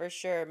 yeah, for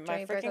sure.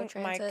 My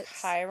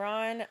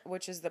Chiron,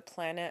 which is the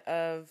planet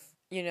of,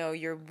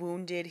 your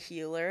wounded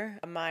healer,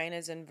 mine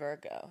is in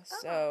Virgo. Oh.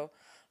 So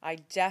I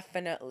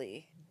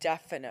definitely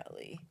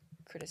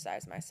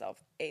criticize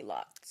myself a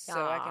lot. So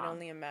I can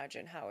only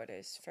imagine how it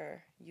is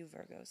for you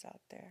Virgos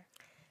out there.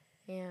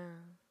 Yeah,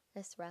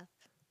 it's rough.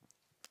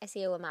 I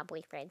see it with my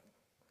boyfriend.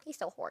 He's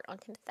so hard on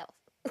himself.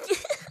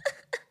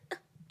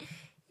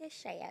 It's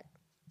sad.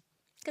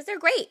 Because they're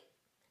great.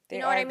 You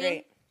know what I mean?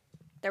 Great.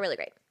 They're really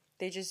great.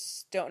 They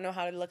just don't know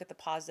how to look at the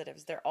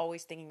positives. They're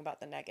always thinking about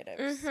the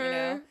negatives,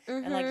 And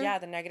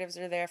the negatives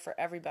are there for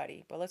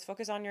everybody. But let's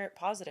focus on your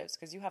positives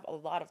because you have a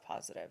lot of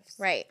positives.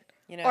 Right.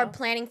 Or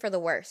planning for the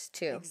worst,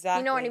 too.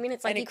 Exactly. You know what I mean?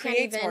 It's like and it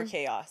creates more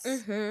chaos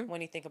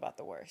when you think about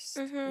the worst.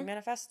 You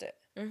manifest it.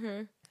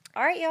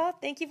 All right, y'all.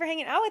 Thank you for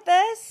hanging out with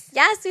us.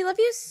 Yes, we love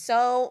you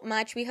so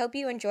much. We hope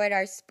you enjoyed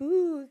our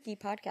spooky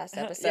podcast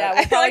episode. Yeah,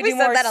 I feel like we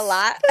said that a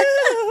lot.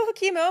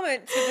 Spooky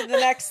moments in the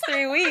next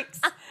 3 weeks.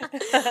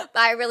 But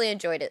I really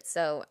enjoyed it.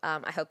 So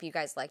I hope you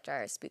guys liked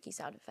our spooky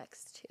sound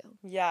effects, too.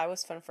 Yeah, it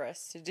was fun for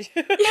us to do.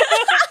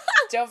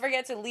 Don't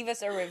forget to leave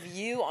us a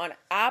review on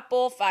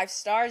Apple. 5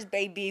 stars,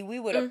 baby. We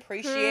would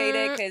appreciate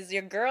it because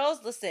your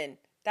girls, listen,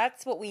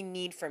 that's what we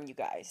need from you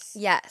guys.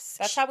 Yes.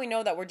 That's how we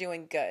know that we're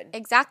doing good.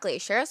 Exactly.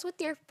 Share us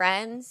with your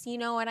friends. You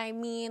know what I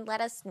mean?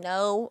 Let us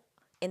know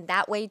in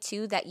that way,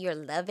 too, that you're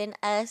loving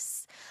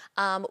us.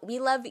 We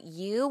love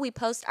you. We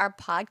post our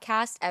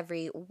podcast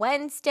every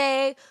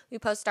Wednesday. We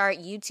post our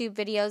YouTube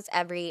videos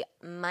every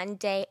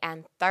Monday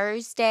and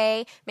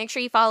Thursday. Make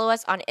sure you follow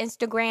us on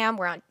Instagram.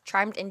 We're on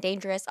Charmed and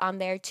Dangerous on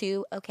there,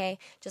 too, okay?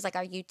 Just like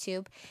our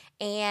YouTube.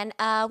 And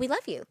we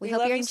love you. We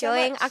hope you're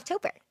enjoying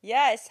October.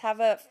 Yes. Have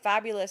a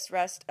fabulous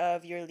rest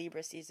of your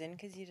Libra season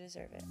because you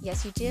deserve it.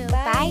 Yes, you do.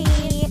 Bye.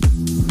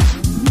 Bye.